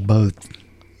that's when they both...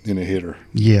 And it hit her.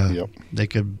 Yeah. Yep. They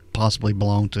could possibly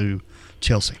belong to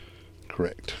Chelsea.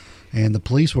 Correct. And the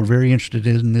police were very interested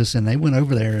in this, and they went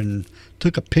over there and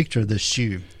took a picture of this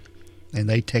shoe. And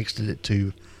they texted it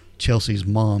to Chelsea's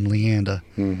mom, Leanda.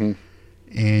 Mm-hmm.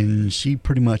 And she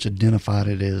pretty much identified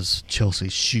it as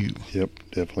Chelsea's shoe. Yep,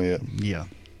 definitely it. Yeah.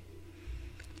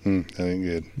 That ain't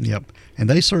good. Yep. And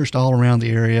they searched all around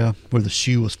the area where the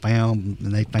shoe was found,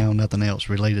 and they found nothing else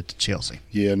related to Chelsea.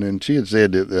 Yeah, and then she had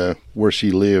said that where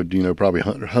she lived, you know, probably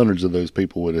hundreds of those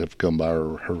people would have come by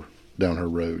her down her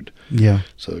road. Yeah.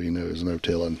 So, you know, there's no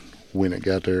telling when it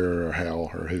got there or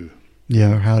how or who.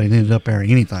 Yeah, or how it ended up there or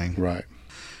anything. Right.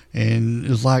 And it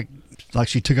was like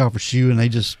she took off her shoe and they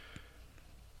just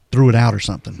threw it out or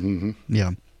something. Mm-hmm.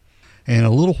 Yeah. And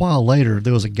a little while later,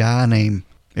 there was a guy named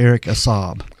Eric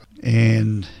Asab.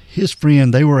 And his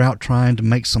friend, they were out trying to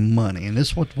make some money. And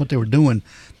this is what they were doing.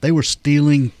 They were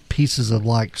stealing pieces of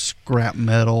like scrap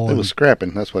metal. It was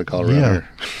scrapping. That's what I call it around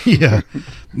here.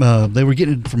 Yeah. They were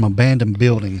getting it from abandoned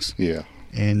buildings. Yeah.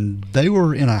 And they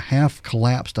were in a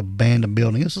half-collapsed abandoned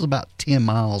building. This is about 10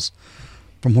 miles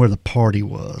from where the party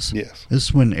was. Yes. This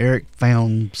is when Eric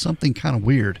found something kind of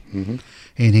weird. Mm-hmm.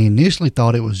 And he initially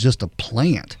thought it was just a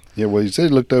plant. Yeah, well, he said he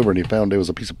looked over and he found there was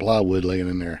a piece of plywood laying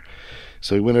in there.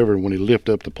 So he went over, and when he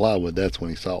lifted up the plywood, that's when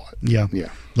he saw it. Yeah.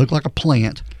 Yeah. Looked like a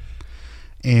plant.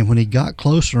 And when he got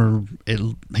closer,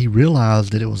 he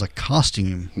realized that it was a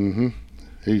costume. Mm-hmm.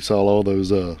 He saw all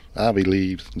those ivy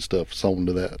leaves and stuff sewn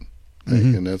to that thing,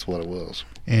 Mm-hmm. and that's what it was.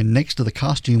 And next to the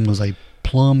costume was a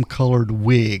plum-colored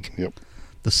wig. Yep.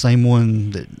 The same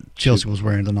one that Chelsea was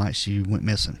wearing the night she went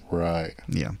missing. Right.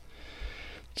 Yeah.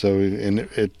 So, and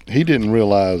he didn't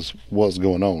realize what's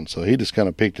going on. So he just kind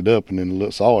of picked it up and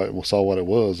then saw what it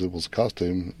was. It was a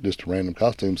costume, just a random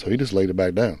costume. So he just laid it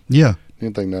back down. Yeah.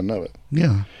 Didn't think nothing of it.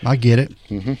 Yeah, I get it.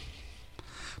 Mm-hmm.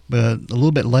 But a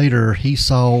little bit later, he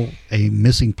saw a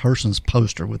missing persons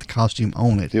poster with the costume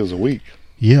on it. It was a week.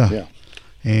 Yeah. Yeah.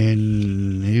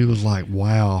 And he was like,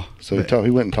 wow. So he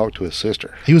went and talked to his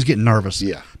sister. He was getting nervous.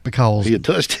 Yeah. Because he had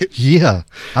touched it. Yeah.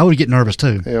 I would get nervous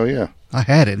too. Hell yeah. I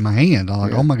had it in my hand. I'm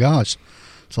like, Yeah. oh my gosh.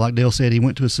 So like Dale said, he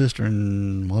went to his sister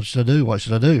and what should I do? What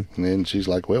should I do? And then she's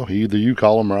like, well, either you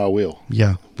call him or I will.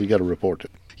 Yeah. We got to report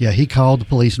it. Yeah, he called the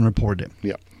police and reported it.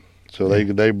 Yeah. So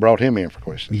they brought him in for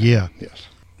questioning. Yeah. Yes.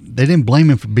 They didn't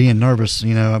blame him for being nervous.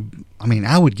 You know, I mean,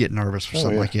 I would get nervous for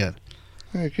something yeah. like that.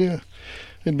 Heck yeah.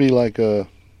 It'd be like that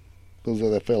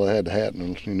fella had the hat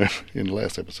in the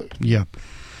last episode. Yeah.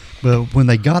 But when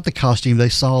they got the costume, they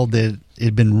saw that it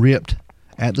had been ripped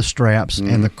at the straps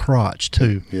and the crotch,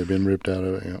 too. It had been ripped out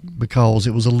of it, yeah. Because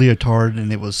it was a leotard,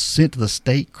 and it was sent to the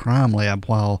state crime lab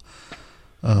while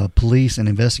police and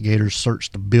investigators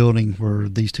searched the building where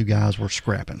these two guys were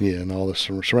scrapping. Yeah, and all the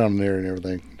surrounding area and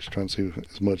everything. Just trying to see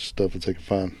as much stuff as they could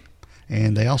find.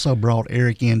 And they also brought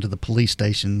Eric into the police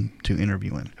station to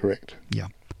interview him. Correct. Yeah.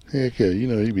 Heck yeah,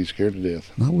 he'd be scared to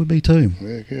death. I would be too.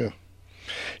 Heck yeah.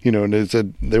 And they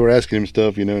said they were asking him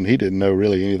stuff, and he didn't know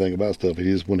really anything about stuff. He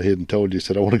just went ahead and told you,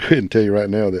 said, I want to go ahead and tell you right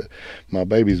now that my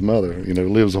baby's mother,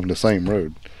 lives on the same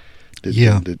road.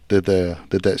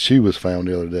 That shoe was found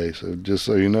the other day. So just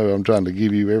so you know, I'm trying to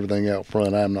give you everything out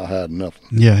front. I'm not hiding nothing.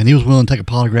 Yeah, and he was willing to take a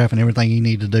polygraph and everything he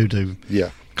needed to do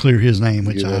to clear his name,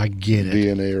 which I get it.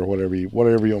 DNA or whatever you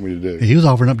want me to do. He was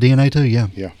offering up DNA too, yeah.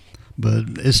 Yeah. But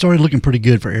it started looking pretty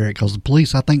good for Eric because the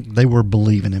police, I think they were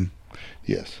believing him.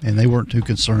 Yes. And they weren't too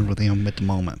concerned with him at the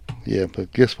moment. Yeah,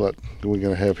 but guess what we're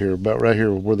going to have here? About right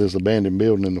here where there's abandoned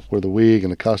building and where the wig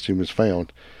and the costume is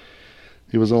found,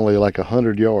 it was only like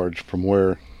 100 yards from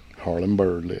where Harlan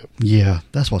Bird lived. Yeah,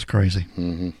 that's what's crazy.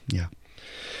 Mm-hmm. Yeah.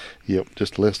 Yep,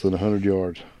 just less than 100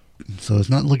 yards. So it's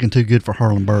not looking too good for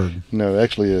Harlan Bird. No,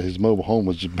 actually, his mobile home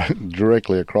was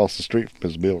directly across the street from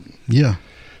his building. Yeah.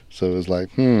 So it's like,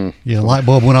 Yeah, the light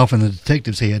bulb went off in the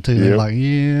detective's head, too. They're like,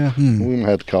 We're going to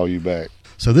have to call you back.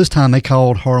 So this time they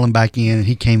called Harlan back in, and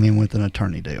he came in with an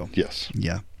attorney deal. Yes.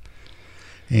 Yeah.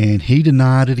 And he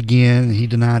denied it again. He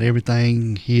denied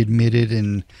everything. He admitted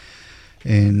and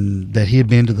that he had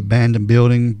been to the abandoned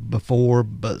building before,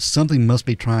 but something must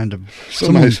be trying to...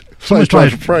 Somebody's trying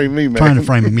to frame me, man. Trying to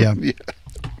frame him, yeah.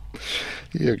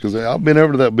 Yeah, because I've been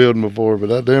over to that building before,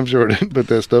 but I damn sure didn't put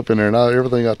that stuff in there. And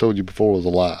everything I told you before was a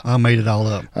lie. I made it all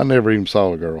up. I never even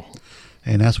saw a girl.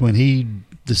 And that's when he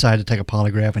decided to take a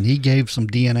polygraph, and he gave some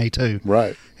DNA too.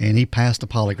 Right. And he passed the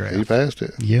polygraph. He passed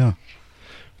it. Yeah.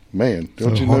 Man,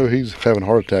 don't you know he's having a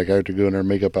heart attack after going there and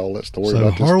make up all that story about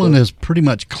this stuff? So Harlan is pretty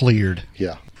much cleared.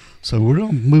 Yeah. So we're going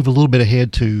to move a little bit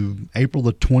ahead to April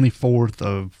the 24th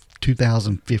of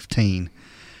 2015.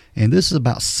 And this is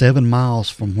about 7 miles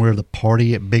from where the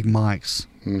party at Big Mike's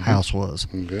house was.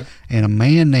 Okay. And a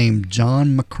man named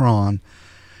John McCron,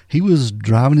 he was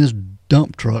driving his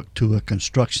dump truck to a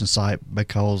construction site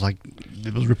because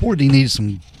it was reported he needed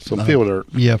some field dirt.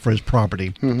 Yeah, for his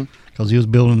property. Because he was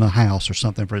building a house or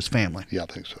something for his family. Yeah, I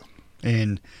think so.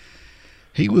 And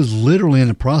he was literally in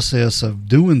the process of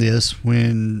doing this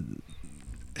when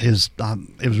it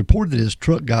was reported that his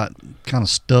truck got kind of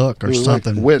stuck or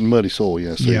something. Like wet and muddy soil,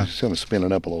 yeah. So yeah. He's kind of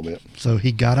spinning up a little bit. So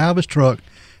he got out of his truck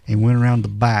and went around the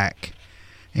back.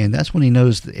 And that's when he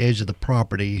noticed the edge of the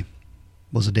property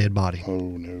was a dead body. Oh,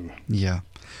 no. Yeah.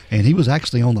 And he was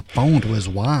actually on the phone to his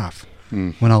wife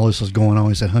when all this was going on.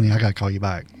 He said, honey, I got to call you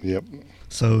back. Yep.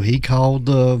 So he called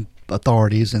the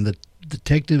authorities, and the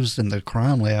detectives in the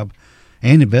crime lab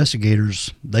and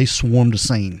investigators, they swarmed the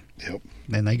scene. Yep.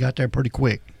 And they got there pretty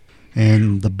quick.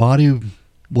 And the body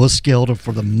was skeletal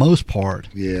for the most part.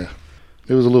 Yeah.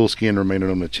 There was a little skin remaining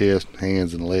on the chest,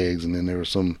 hands, and legs, and then there was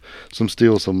some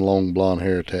long blonde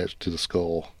hair attached to the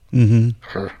skull.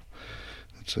 Mm-hmm.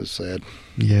 It's so sad.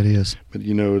 Yeah, it is. But,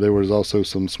 there was also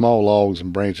some small logs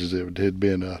and branches that had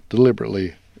been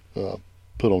deliberately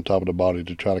put on top of the body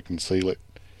to try to conceal it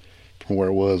from where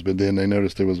it was. But then they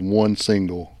noticed there was one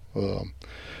single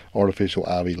artificial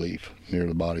ivy leaf near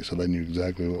the body, so they knew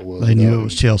exactly what it was. They knew it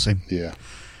was Chelsea. Yeah.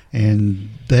 And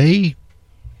they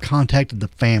contacted the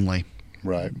family.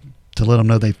 Right. To let them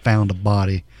know they found a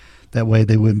body. That way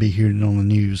they wouldn't be hearing it on the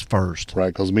news first.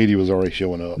 Right, because media was already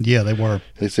showing up. Yeah, they were.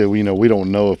 They said, we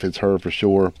don't know if it's her for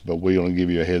sure, but we're going to give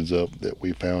you a heads up that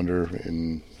we found her.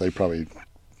 And they probably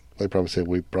said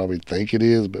we probably think it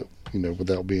is, but,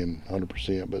 without being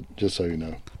 100%, but just so you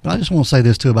know. But I just want to say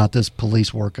this, too, about this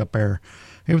police work up there.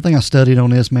 Everything I studied on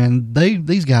this, man,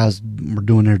 these guys were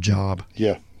doing their job.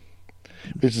 Yeah.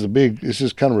 It's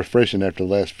just kind of refreshing after the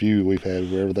last few we've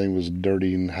had where everything was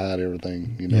dirty and hide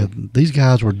everything, Yeah, these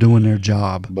guys were doing their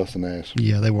job. Busting ass.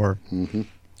 Yeah, they were. Mm-hmm.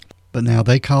 But now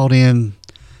they called in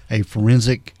a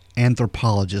forensic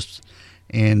anthropologist,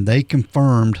 and they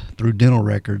confirmed through dental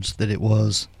records that it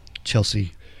was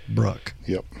Chelsea Bruck.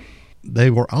 Yep.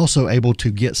 They were also able to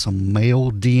get some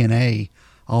male DNA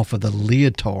off of the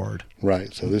leotard.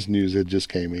 Right. So this news that just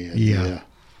came in.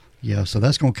 Yeah, so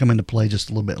that's going to come into play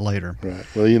just a little bit later. Right.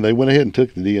 Well, they went ahead and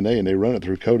took the DNA and they run it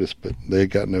through CODIS, but they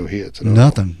got no hits at all.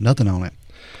 Nothing on it.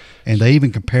 And they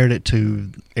even compared it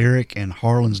to Eric and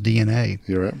Harlan's DNA.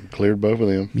 You're right. Cleared both of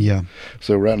them. Yeah.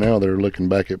 So right now they're looking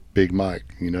back at Big Mike,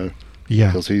 Yeah.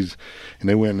 Because and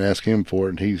they went and asked him for it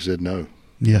and he said no.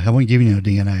 Yeah, I wouldn't give you no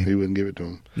DNA. He wouldn't give it to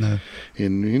him. No.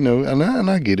 And,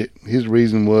 and I get it. His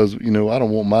reason was, I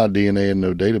don't want my DNA in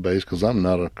no database because I'm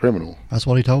not a criminal. That's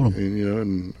what he told him. And,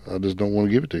 and I just don't want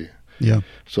to give it to you. Yeah.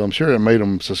 So I'm sure it made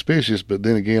him suspicious, but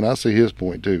then again, I see his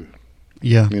point too.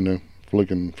 Yeah.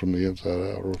 Looking from the inside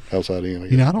out or outside in. I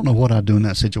guess. I don't know what I'd do in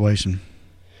that situation.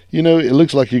 It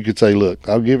looks like you could say, look,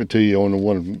 I'll give it to you on the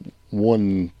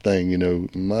one thing,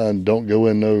 mine don't go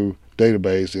in no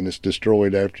database and it's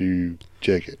destroyed after you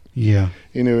check it. Yeah.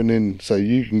 And then say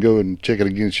you can go and check it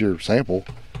against your sample.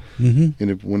 Mm-hmm.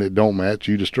 And when it don't match,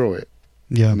 you destroy it.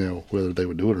 Yeah. Now, whether they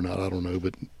would do it or not, I don't know.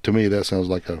 But to me, that sounds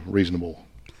like a reasonable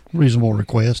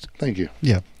request. Thank you.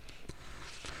 Yeah.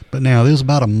 But now, this was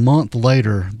about a month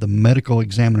later, the medical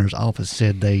examiner's office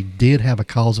said they did have a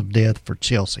cause of death for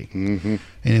Chelsea. Mm-hmm.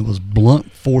 And it was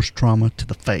blunt force trauma to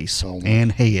the face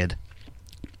and head.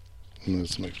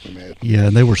 This makes me mad. Yeah,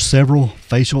 there were several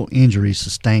facial injuries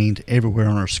sustained everywhere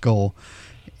on her skull.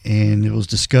 And it was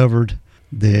discovered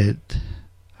that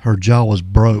her jaw was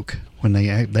broke when they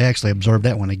actually observed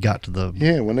that when they got to the...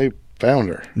 Yeah, when they found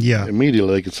her. Yeah.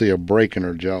 Immediately they could see a break in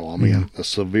her jaw. I mean, a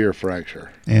severe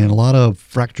fracture. And a lot of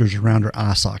fractures around her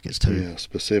eye sockets, too. Yeah,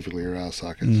 specifically her eye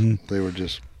sockets. Mm-hmm. They were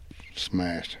just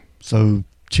smashed. So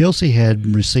Chelsea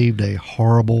had received a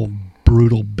horrible,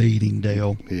 brutal beating,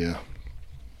 Dale. Yeah.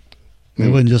 It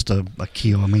wasn't just a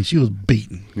kill. I mean, she was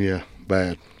beaten. Yeah,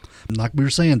 bad. Like we were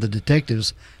saying, the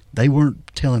detectives, they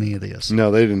weren't telling any of this.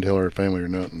 No, they didn't tell her family or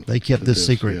nothing. They kept this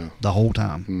secret the whole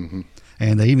time. Mm-hmm.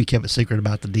 And they even kept it secret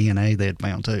about the DNA they had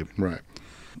found, too. Right.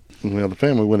 Well, the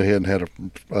family went ahead and had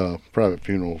a private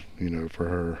funeral, for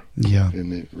her. Yeah.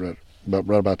 Right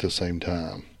about the same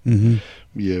time. Mm-hmm.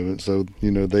 Yeah, and so,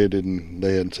 they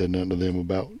hadn't said nothing to them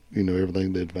about,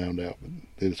 everything they'd found out. But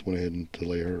they just went ahead and to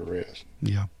lay her to rest.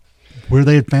 Yeah. Where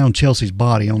they had found Chelsea's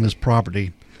body on this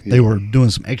property, they were doing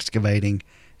some excavating,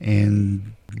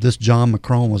 and this John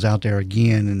McCrone was out there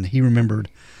again, and he remembered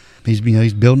he's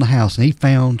building a house, and he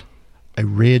found a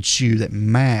red shoe that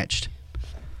matched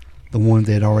the one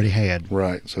they had already had.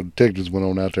 Right. So detectives went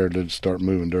on out there to start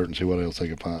moving dirt and see what else they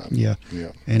could find. Yeah.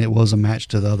 Yeah. And it was a match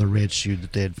to the other red shoe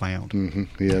that they had found. Mm-hmm.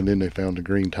 Yeah, and then they found the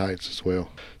green tights as well.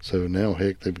 So now,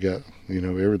 heck, they've got,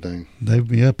 everything.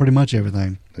 Pretty much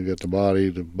everything. They got the body,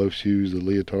 both shoes, the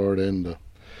leotard, and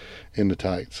the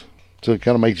tights. So it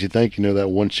kind of makes you think, that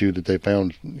one shoe that they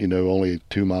found, only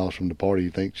 2 miles from the party, you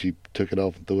think she took it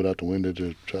off and threw it out the window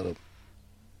to try to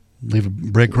leave a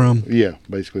breadcrumb? Yeah,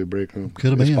 basically a breadcrumb. Could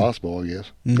have been. It's possible, I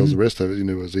guess. Because the rest of it,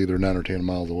 was either 9 or 10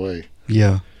 miles away.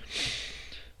 Yeah.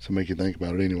 So make you think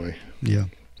about it anyway. Yeah.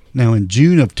 Now, in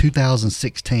June of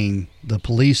 2016, the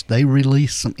police, they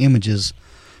released some images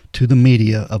to the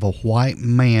media of a white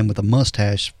man with a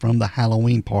mustache from the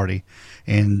Halloween party.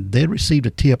 And they received a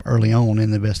tip early on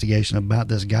in the investigation about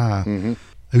this guy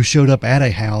who showed up at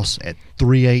a house at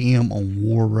 3 a.m. on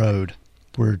War Road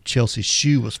where Chelsea's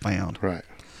shoe was found. Right.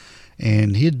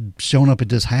 And he had shown up at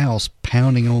this house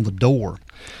pounding on the door.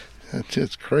 That's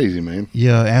just crazy, man.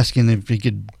 Yeah, asking if he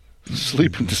could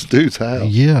sleep in this dude's house.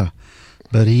 Yeah,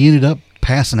 but he ended up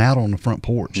passing out on the front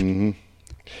porch. Mm-hmm.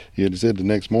 Yeah, he said the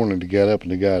next morning he got up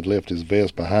and the guy had left his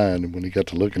vest behind, and when he got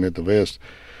to looking at the vest,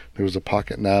 there was a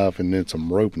pocket knife and then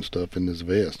some rope and stuff in his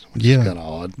vest, which is kind of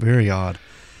odd. Very odd.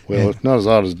 Well, it's not as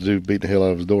odd as the dude beating the hell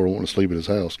out of his door wanting to sleep at his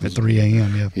house. At 3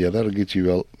 a.m., yeah. Yeah, that'll get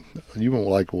you... You won't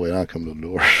like the way I come to the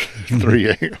door at 3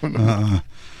 a.m.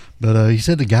 But he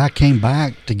said the guy came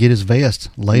back to get his vest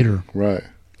later. Right.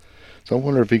 So I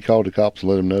wonder if he called the cops and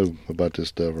let them know about this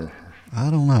stuff. Or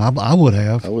I don't know. I would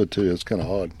have. I would too. It's kind of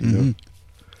odd, you know.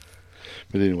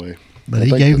 But anyway. But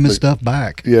he gave him his stuff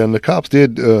back. Yeah, and the cops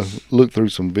did look through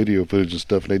some video footage and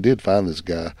stuff, and they did find this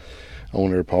guy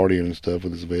on their partying and stuff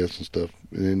with his vest and stuff.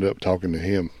 And ended up talking to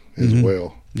him as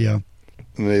well. Yeah.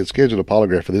 And they had scheduled a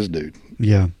polygraph for this dude.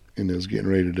 Yeah. And they was getting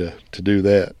ready to do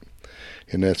that.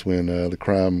 And that's when the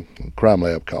crime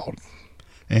lab called.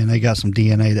 And they got some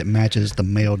DNA that matches the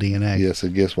male DNA. Yes,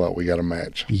 and guess what? We got a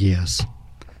match. Yes.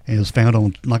 And it was found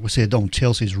on, like we said, on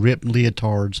Chelsea's ripped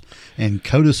leotards. And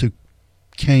CODIS, who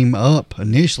came up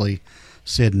initially,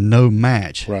 said no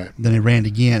match. Right. Then they ran it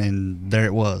again, and there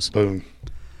it was. Boom.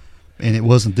 And it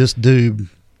wasn't this dude.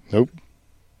 Nope.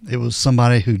 It was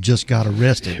somebody who just got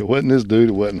arrested. It wasn't this dude.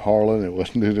 It wasn't Harlan. It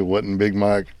wasn't Big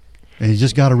Mike. And he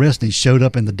just got arrested. He showed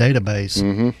up in the database.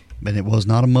 Mm-hmm. And it was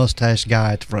not a mustache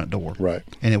guy at the front door. Right.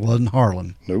 And it wasn't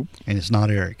Harlan. Nope. And it's not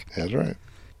Eric. That's right.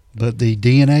 But the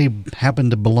DNA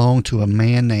happened to belong to a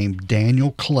man named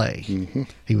Daniel Clay. Mm-hmm.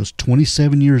 He was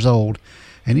 27 years old.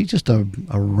 And he's just a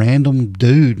random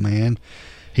dude, man.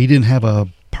 He didn't have a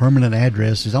permanent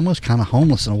address. He's almost kind of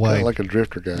homeless in a way. Kind of like a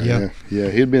drifter guy. Yeah. Yeah.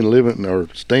 He'd been living or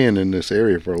staying in this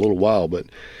area for a little while, but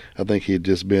I think he'd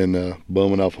just been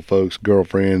bumming off of folks'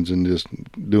 girlfriends and just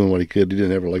doing what he could. He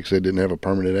didn't have, like I said, didn't have a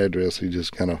permanent address. He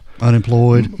just kind of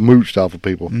unemployed, mooched off of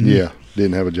people. Mm-hmm. Yeah,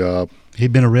 didn't have a job.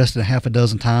 He'd been arrested half a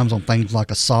dozen times on things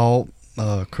like assault,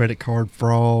 credit card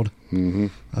fraud,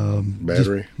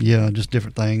 battery. Just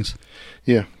different things.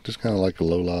 Yeah, just kind of like a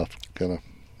low life, kind of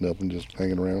nothing, just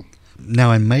hanging around.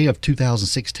 Now, in May of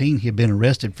 2016, he had been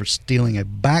arrested for stealing a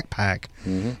backpack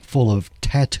full of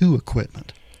tattoo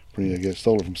equipment. I guess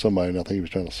stole it from somebody, and I think he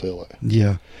was trying to sell it.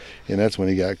 Yeah. And that's when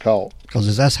he got caught.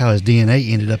 Because that's how his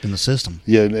DNA ended up in the system.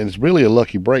 Yeah, and it's really a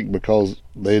lucky break because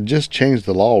they had just changed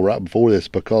the law right before this,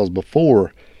 because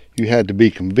before you had to be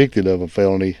convicted of a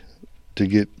felony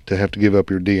to have to give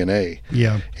up your DNA.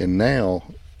 Yeah. And now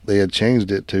they had changed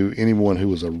it to anyone who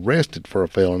was arrested for a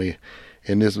felony,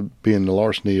 and this being the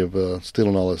larceny of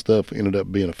stealing all that stuff ended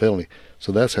up being a felony.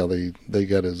 So that's how they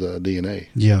got his DNA.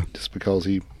 Yeah. Just because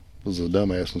he was a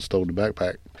dumbass and stole the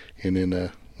backpack. And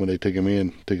then when they took him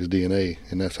in, took his DNA,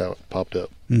 and that's how it popped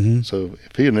up. Mm-hmm. So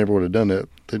if he never would have done that,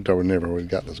 they probably never would have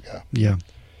got this guy. Yeah.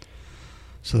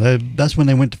 So that's when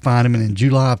they went to find him. And in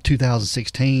July of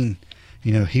 2016,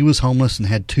 he was homeless and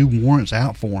had 2 warrants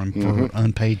out for him for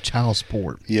unpaid child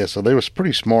support. Yeah, so they was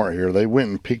pretty smart here. They went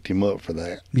and picked him up for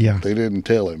that. Yeah. They didn't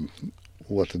tell him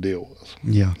what the deal was.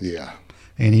 Yeah. Yeah.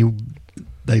 And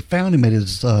they found him at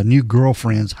his new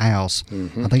girlfriend's house.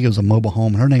 I think it was a mobile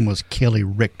home. Her name was Kelly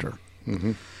Richter.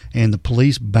 And the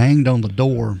police banged on the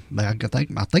door. I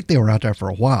think they were out there for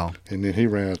a while. And then he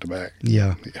ran out the back.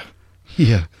 Yeah. Yeah.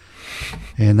 Yeah.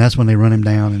 And that's when they run him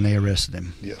down and they arrested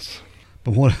him. Yes.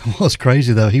 But what was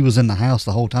crazy, though, he was in the house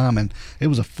the whole time, and it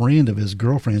was a friend of his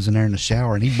girlfriend's in there in the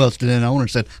shower, and he busted in on her and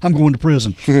said, "I'm going to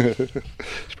prison."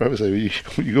 She's probably say,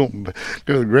 "You going to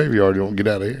go to the graveyard, you don't get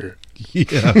out of here."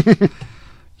 Yeah.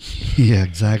 Yeah,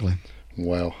 exactly.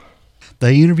 Wow.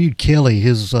 They interviewed Kelly,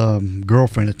 his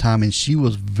girlfriend at the time, and she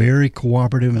was very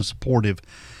cooperative and supportive.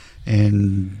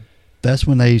 And that's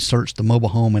when they searched the mobile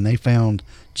home, and they found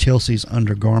Chelsea's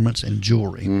undergarments and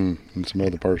jewelry. And some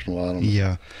other personal items.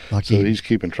 Yeah. So he's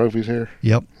keeping trophies here?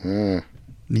 Yep.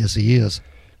 Yes, he is.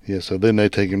 Yeah, so then they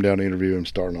take him down to interview him,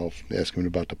 starting off, asking him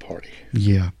about the party.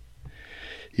 Yeah.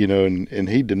 And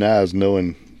he denies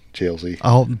knowing Chelsea.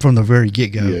 All from the very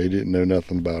get-go. Yeah, he didn't know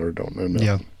nothing about her, don't know nothing.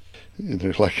 Yeah. And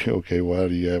they're like, okay, why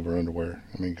do you have her underwear?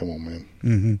 I mean, come on, man.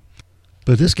 Mm-hmm.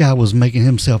 But this guy was making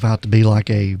himself out to be like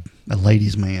a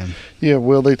ladies' man. Yeah,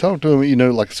 well, they talked to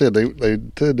him, like I said, they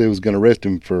said they was going to arrest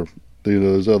him for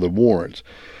those other warrants.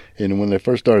 And when they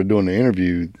first started doing the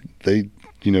interview, they,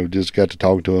 just got to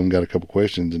talk to him, got a couple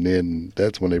questions, and then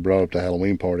that's when they brought up the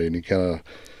Halloween party, and he kind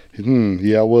of,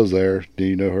 yeah, I was there. Do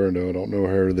you know her? No, I don't know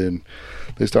her. Then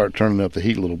they start turning up the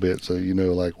heat a little bit. So,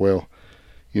 like, well,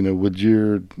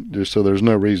 so there's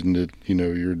no reason that,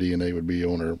 your DNA would be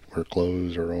on her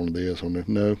clothes or on this or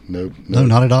no,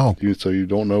 not at all. So you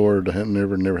don't know her,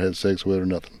 never had sex with her,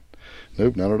 nothing.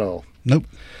 Nope, not at all. Nope.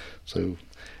 So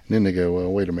then they go,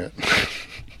 well, wait a minute.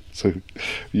 So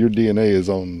your DNA is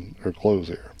on her clothes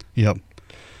here. Yep.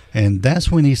 And that's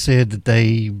when he said that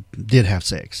they did have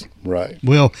sex. Right.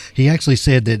 Well, he actually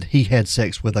said that he had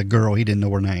sex with a girl. He didn't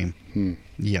know her name.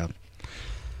 Yeah.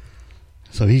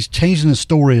 So he's changing the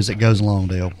story as it goes along,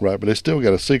 Dale. Right, but they still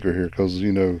got a secret here because,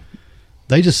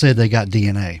 They just said they got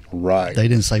DNA. Right. They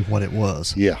didn't say what it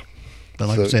was. Yeah. But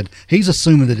like I said, he's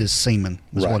assuming that it's semen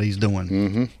is what he's doing.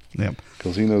 Mm-hmm. Yep.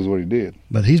 Because he knows what he did.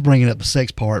 But he's bringing up the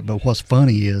sex part. But what's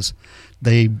funny is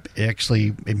they actually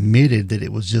admitted that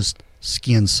it was just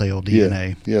skin cell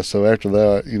DNA. Yeah, so after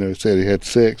that, he said he had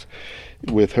sex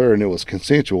with her and it was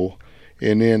consensual.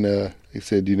 And then he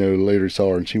said, later he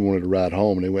saw her and she wanted to ride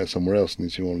home and they went somewhere else and then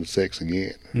she wanted sex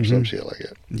again or some shit like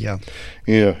that. Yeah.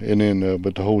 Yeah, and then,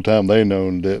 but the whole time they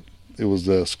known that it was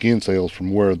skin cells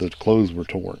from where the clothes were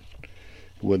torn.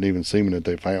 It wasn't even semen that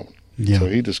they found. Yeah. So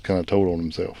he just kind of told on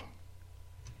himself.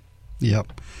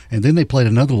 Yep. And then they played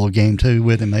another little game too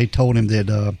with him. They told him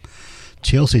that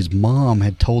Chelsea's mom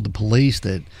had told the police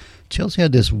that Chelsea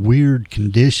had this weird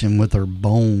condition with her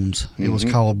bones. It was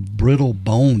called brittle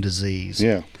bone disease.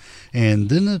 Yeah. And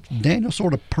then Daniel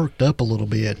sort of perked up a little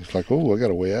bit. It's like, oh, I got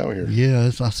a way out here.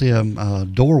 Yeah, I see a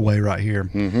doorway right here.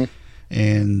 Mm-hmm.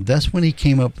 And that's when he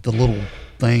came up with the little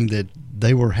thing that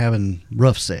they were having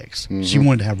rough sex. Mm-hmm. She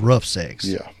wanted to have rough sex.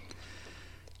 Yeah.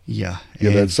 Yeah.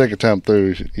 Yeah, that second time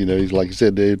through, he's like you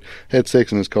said, they had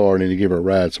sex in his car, and then he gave her a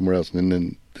ride somewhere else. And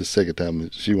then the second time,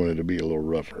 she wanted to be a little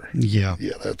rougher. Yeah.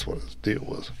 Yeah, that's what his deal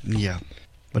was. Yeah.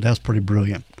 But that's pretty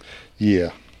brilliant.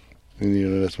 Yeah.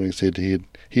 And, that's when he said he had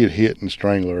hit and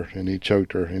strangled her, and he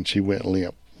choked her, and she went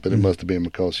limp. But it must have been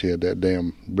because she had that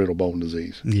damn brittle bone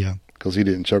disease. Yeah. Because he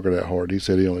didn't choke her that hard. He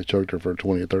said he only choked her for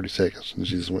 20 or 30 seconds, and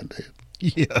she just went dead.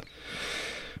 Yeah.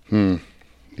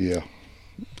 Yeah.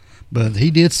 But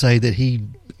he did say that he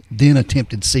then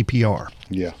attempted CPR.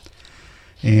 Yeah.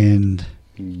 And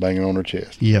banging on her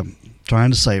chest. Yeah.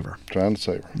 Trying to save her. Trying to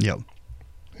save her. Yep.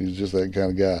 He's just that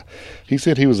kind of guy. He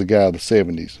said he was a guy of the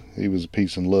 70s. He was a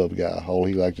peace and love guy. All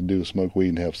he liked to do was smoke weed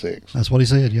and have sex. That's what he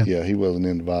said, yeah. Yeah, he wasn't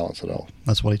into violence at all.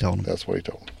 That's what he told him. That's what he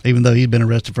told him. Even though he'd been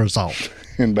arrested for assault.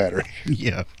 And battery.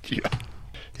 Yeah. Yeah.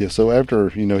 Yeah, so after,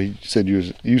 he said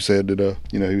you said that,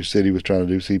 he said he was trying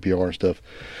to do CPR and stuff.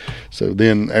 So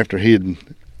then after he had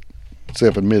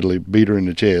self-admittedly beat her in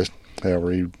the chest,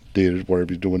 however he did it,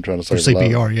 whatever he's doing, trying to save her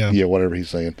CPR, life. yeah. Yeah, whatever he's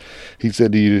saying. He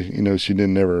said she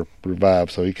didn't ever revive,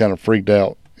 so he kind of freaked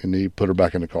out, and he put her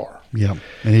back in the car. Yeah,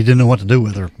 and he didn't know what to do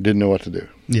with her. Didn't know what to do.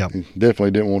 Yeah. He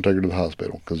definitely didn't want to take her to the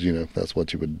hospital because, that's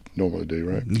what you would normally do,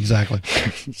 right? Exactly.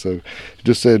 So he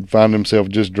just said find himself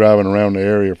just driving around the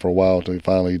area for a while until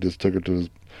finally he just took her to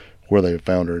where they had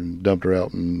found her and dumped her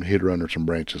out and hid her under some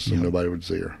branches so nobody would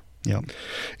see her. Yeah.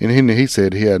 And he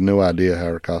said he had no idea how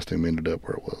her costume ended up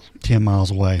where it was. 10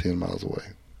 miles away. 10 miles away.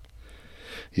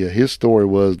 Yeah, his story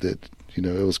was that, it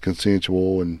was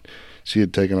consensual and she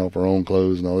had taken off her own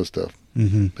clothes and all this stuff.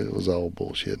 Mm-hmm. But it was all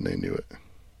bullshit and they knew it.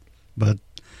 But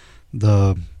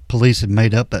the police had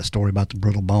made up that story about the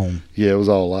brittle bone. Yeah, it was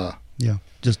all a lie. Yeah,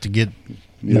 just to get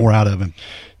more out of him.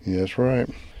 Yeah, that's right.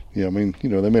 Yeah, I mean,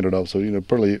 they made it up. So,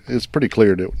 it's pretty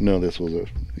clear that none of this was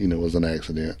was an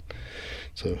accident.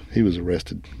 So he was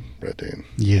arrested right then.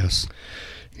 Yes.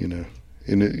 And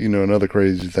another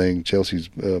crazy thing, Chelsea's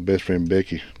best friend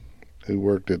Becky, who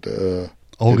worked at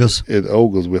Olga's. At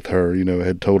Olga's with her,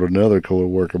 had told another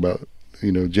co-worker about,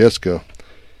 Jessica,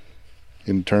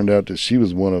 and it turned out that she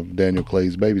was one of Daniel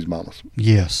Clay's baby's mamas.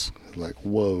 Yes. Like,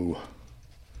 whoa.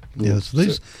 Yes.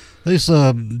 There's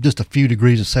just a few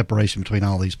degrees of separation between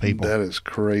all these people. That is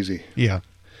crazy. Yeah.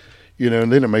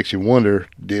 And then it makes you wonder,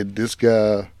 did this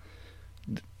guy,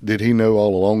 did he know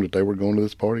all along that they were going to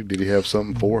this party? Did he have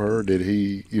something for her? Did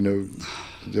he,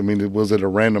 was it a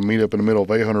random meetup in the middle of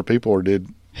 800 people, or did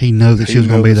he know that she was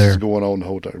going to be there? This is going on the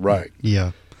whole time, right?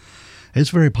 Yeah,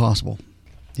 it's very possible.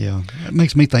 Yeah, it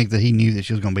makes me think that he knew that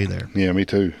she was going to be there. Yeah, me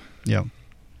too. Yeah,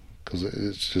 because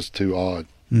it's just too odd.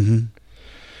 Mm-hmm.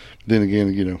 Then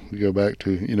again, we go back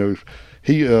to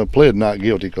he pled not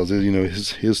guilty because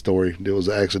his story, it was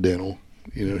accidental.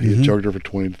 He had choked her for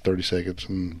 20 to 30 seconds,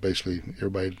 and basically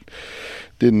everybody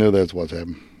didn't know that's what's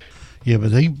happened. Yeah,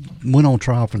 but he went on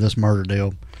trial for this murder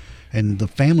deal, and the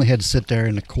family had to sit there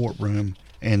in the courtroom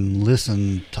and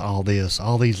listen to all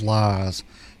these lies,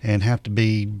 and have to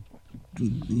be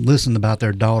listen about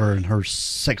their daughter and her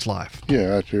sex life.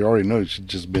 Yeah, after you already know she'd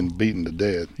just been beaten to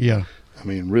death. Yeah. I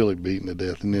mean, really beaten to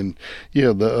death. And then,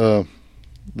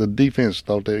 the defense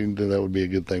thought that would be a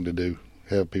good thing to do,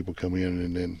 have people come in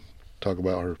and then talk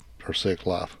about her sex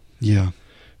life. Yeah.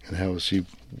 And how she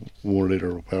wanted it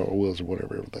or how it was or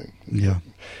whatever, everything. Yeah.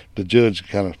 The judge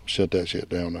kind of shut that shit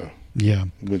down, though. Yeah.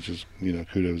 Which is,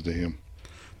 kudos to him.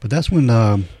 But that's when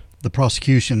the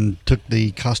prosecution took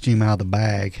the costume out of the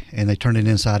bag and they turned it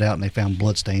inside out and they found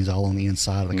bloodstains all on the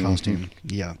inside of the costume.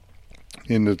 Yeah.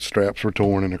 And the straps were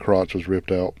torn and the crotch was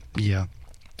ripped out. Yeah.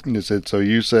 And it said, so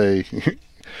you say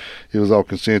it was all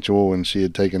consensual and she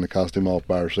had taken the costume off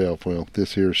by herself. Well,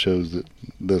 this here shows that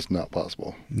that's not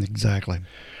possible. Exactly.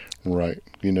 Right.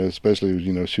 Especially,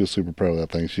 she was super proud of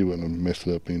that thing. She wouldn't have messed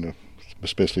it up,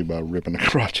 especially by ripping the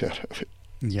crotch out of it.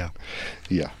 Yeah.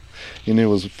 Yeah. And it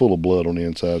was full of blood on the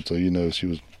inside, so she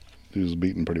was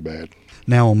beaten pretty bad.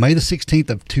 Now, on May the 16th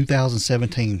of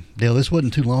 2017, Dale, this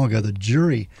wasn't too long ago, the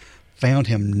jury found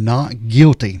him not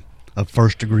guilty of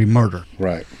first-degree murder.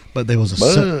 Right. But there was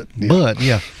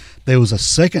there was a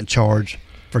second charge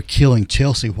for killing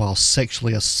Chelsea while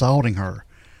sexually assaulting her,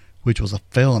 which was a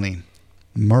felony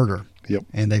murder. Yep.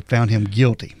 And they found him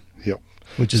guilty. Yep.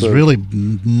 Which is really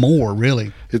more,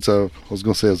 really. I was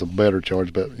going to say it's a better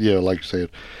charge, but yeah, like you said,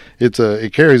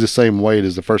 it carries the same weight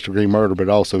as the first degree murder, but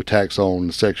also tacks on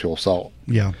the sexual assault.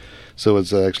 Yeah. So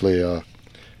it's actually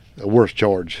a worse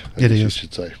charge. I It guess is. you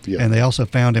should say. Yeah. And they also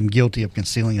found him guilty of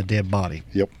concealing a dead body.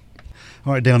 Yep.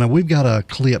 All right, Dale, now we've got a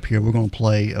clip here we're going to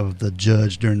play of the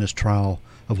judge during this trial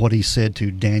of what he said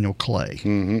to Daniel Clay.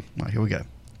 Mm-hmm. All right, here we go.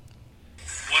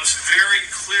 What's very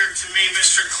clear to me,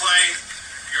 Mr. Clay,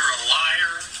 you're a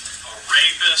liar, a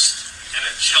rapist, and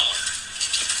a killer.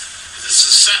 This is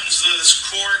a sentence to this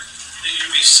court that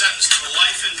you be sentenced to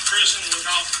life in prison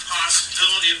without the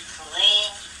possibility of parole.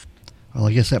 Well,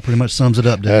 I guess that pretty much sums it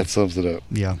up, Dale. That sums it up.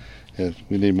 Yeah. Yeah,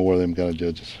 we need more of them kind of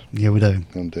judges. Yeah, we do.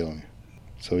 I'm telling you.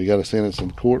 So he got a sentence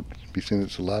in court, be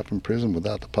sentenced to life in prison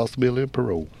without the possibility of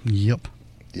parole. Yep.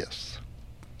 Yes.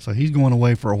 So he's going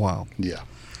away for a while. Yeah.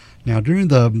 Now, during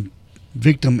the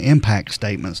victim impact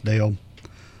statements, Dale,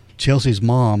 Chelsea's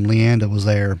mom, Leanda, was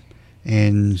there,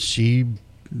 and she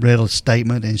read a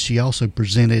statement, and she also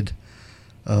presented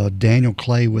Daniel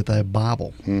Clay with a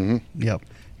Bible. Mm-hmm. Yep.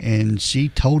 And she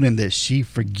told him that she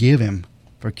forgive him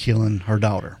for killing her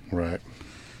daughter. Right.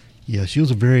 Yeah, she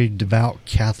was a very devout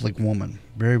Catholic woman,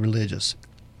 very religious.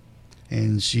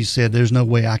 And she said, there's no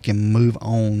way I can move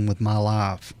on with my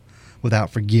life without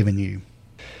forgiving you.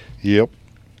 Yep.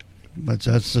 But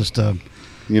that's just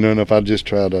You know, and if I just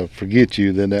try to forget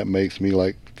you, then that makes me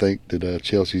like think that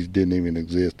Chelsea didn't even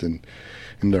exist and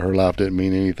her life didn't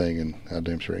mean anything, and I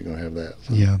damn sure ain't gonna have that.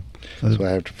 So, yeah. So I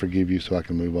have to forgive you so I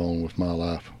can move on with my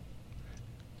life.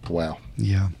 Wow.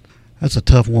 Yeah. That's a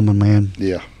tough woman, man.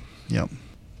 Yeah. Yep.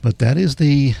 But that is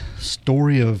the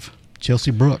story of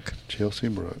Chelsea Bruck. Chelsea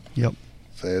Bruck. Yep.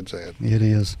 Sad, sad. It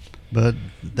is. But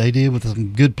they did, with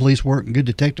some good police work and good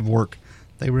detective work,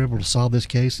 they were able to solve this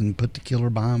case and put the killer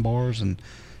behind bars, and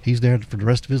he's there for the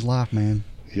rest of his life, man.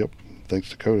 Yep. Thanks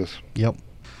to CODIS. Yep.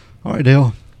 All right,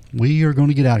 Dale. We are going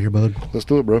to get out of here, bud. Let's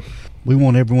do it, bro. We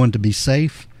want everyone to be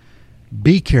safe,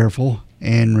 be careful,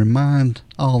 and remind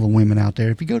all the women out there,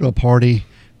 if you go to a party,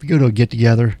 if you go to a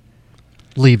get-together,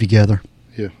 leave together.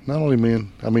 Yeah. Not only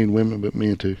men, I mean women, but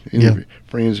men too. Any of your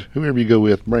friends, whoever you go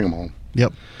with, bring them home.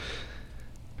 Yep.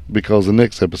 Because the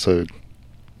next episode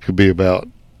could be about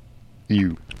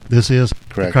you. This is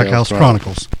Crack the Crack House House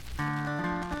Chronicles.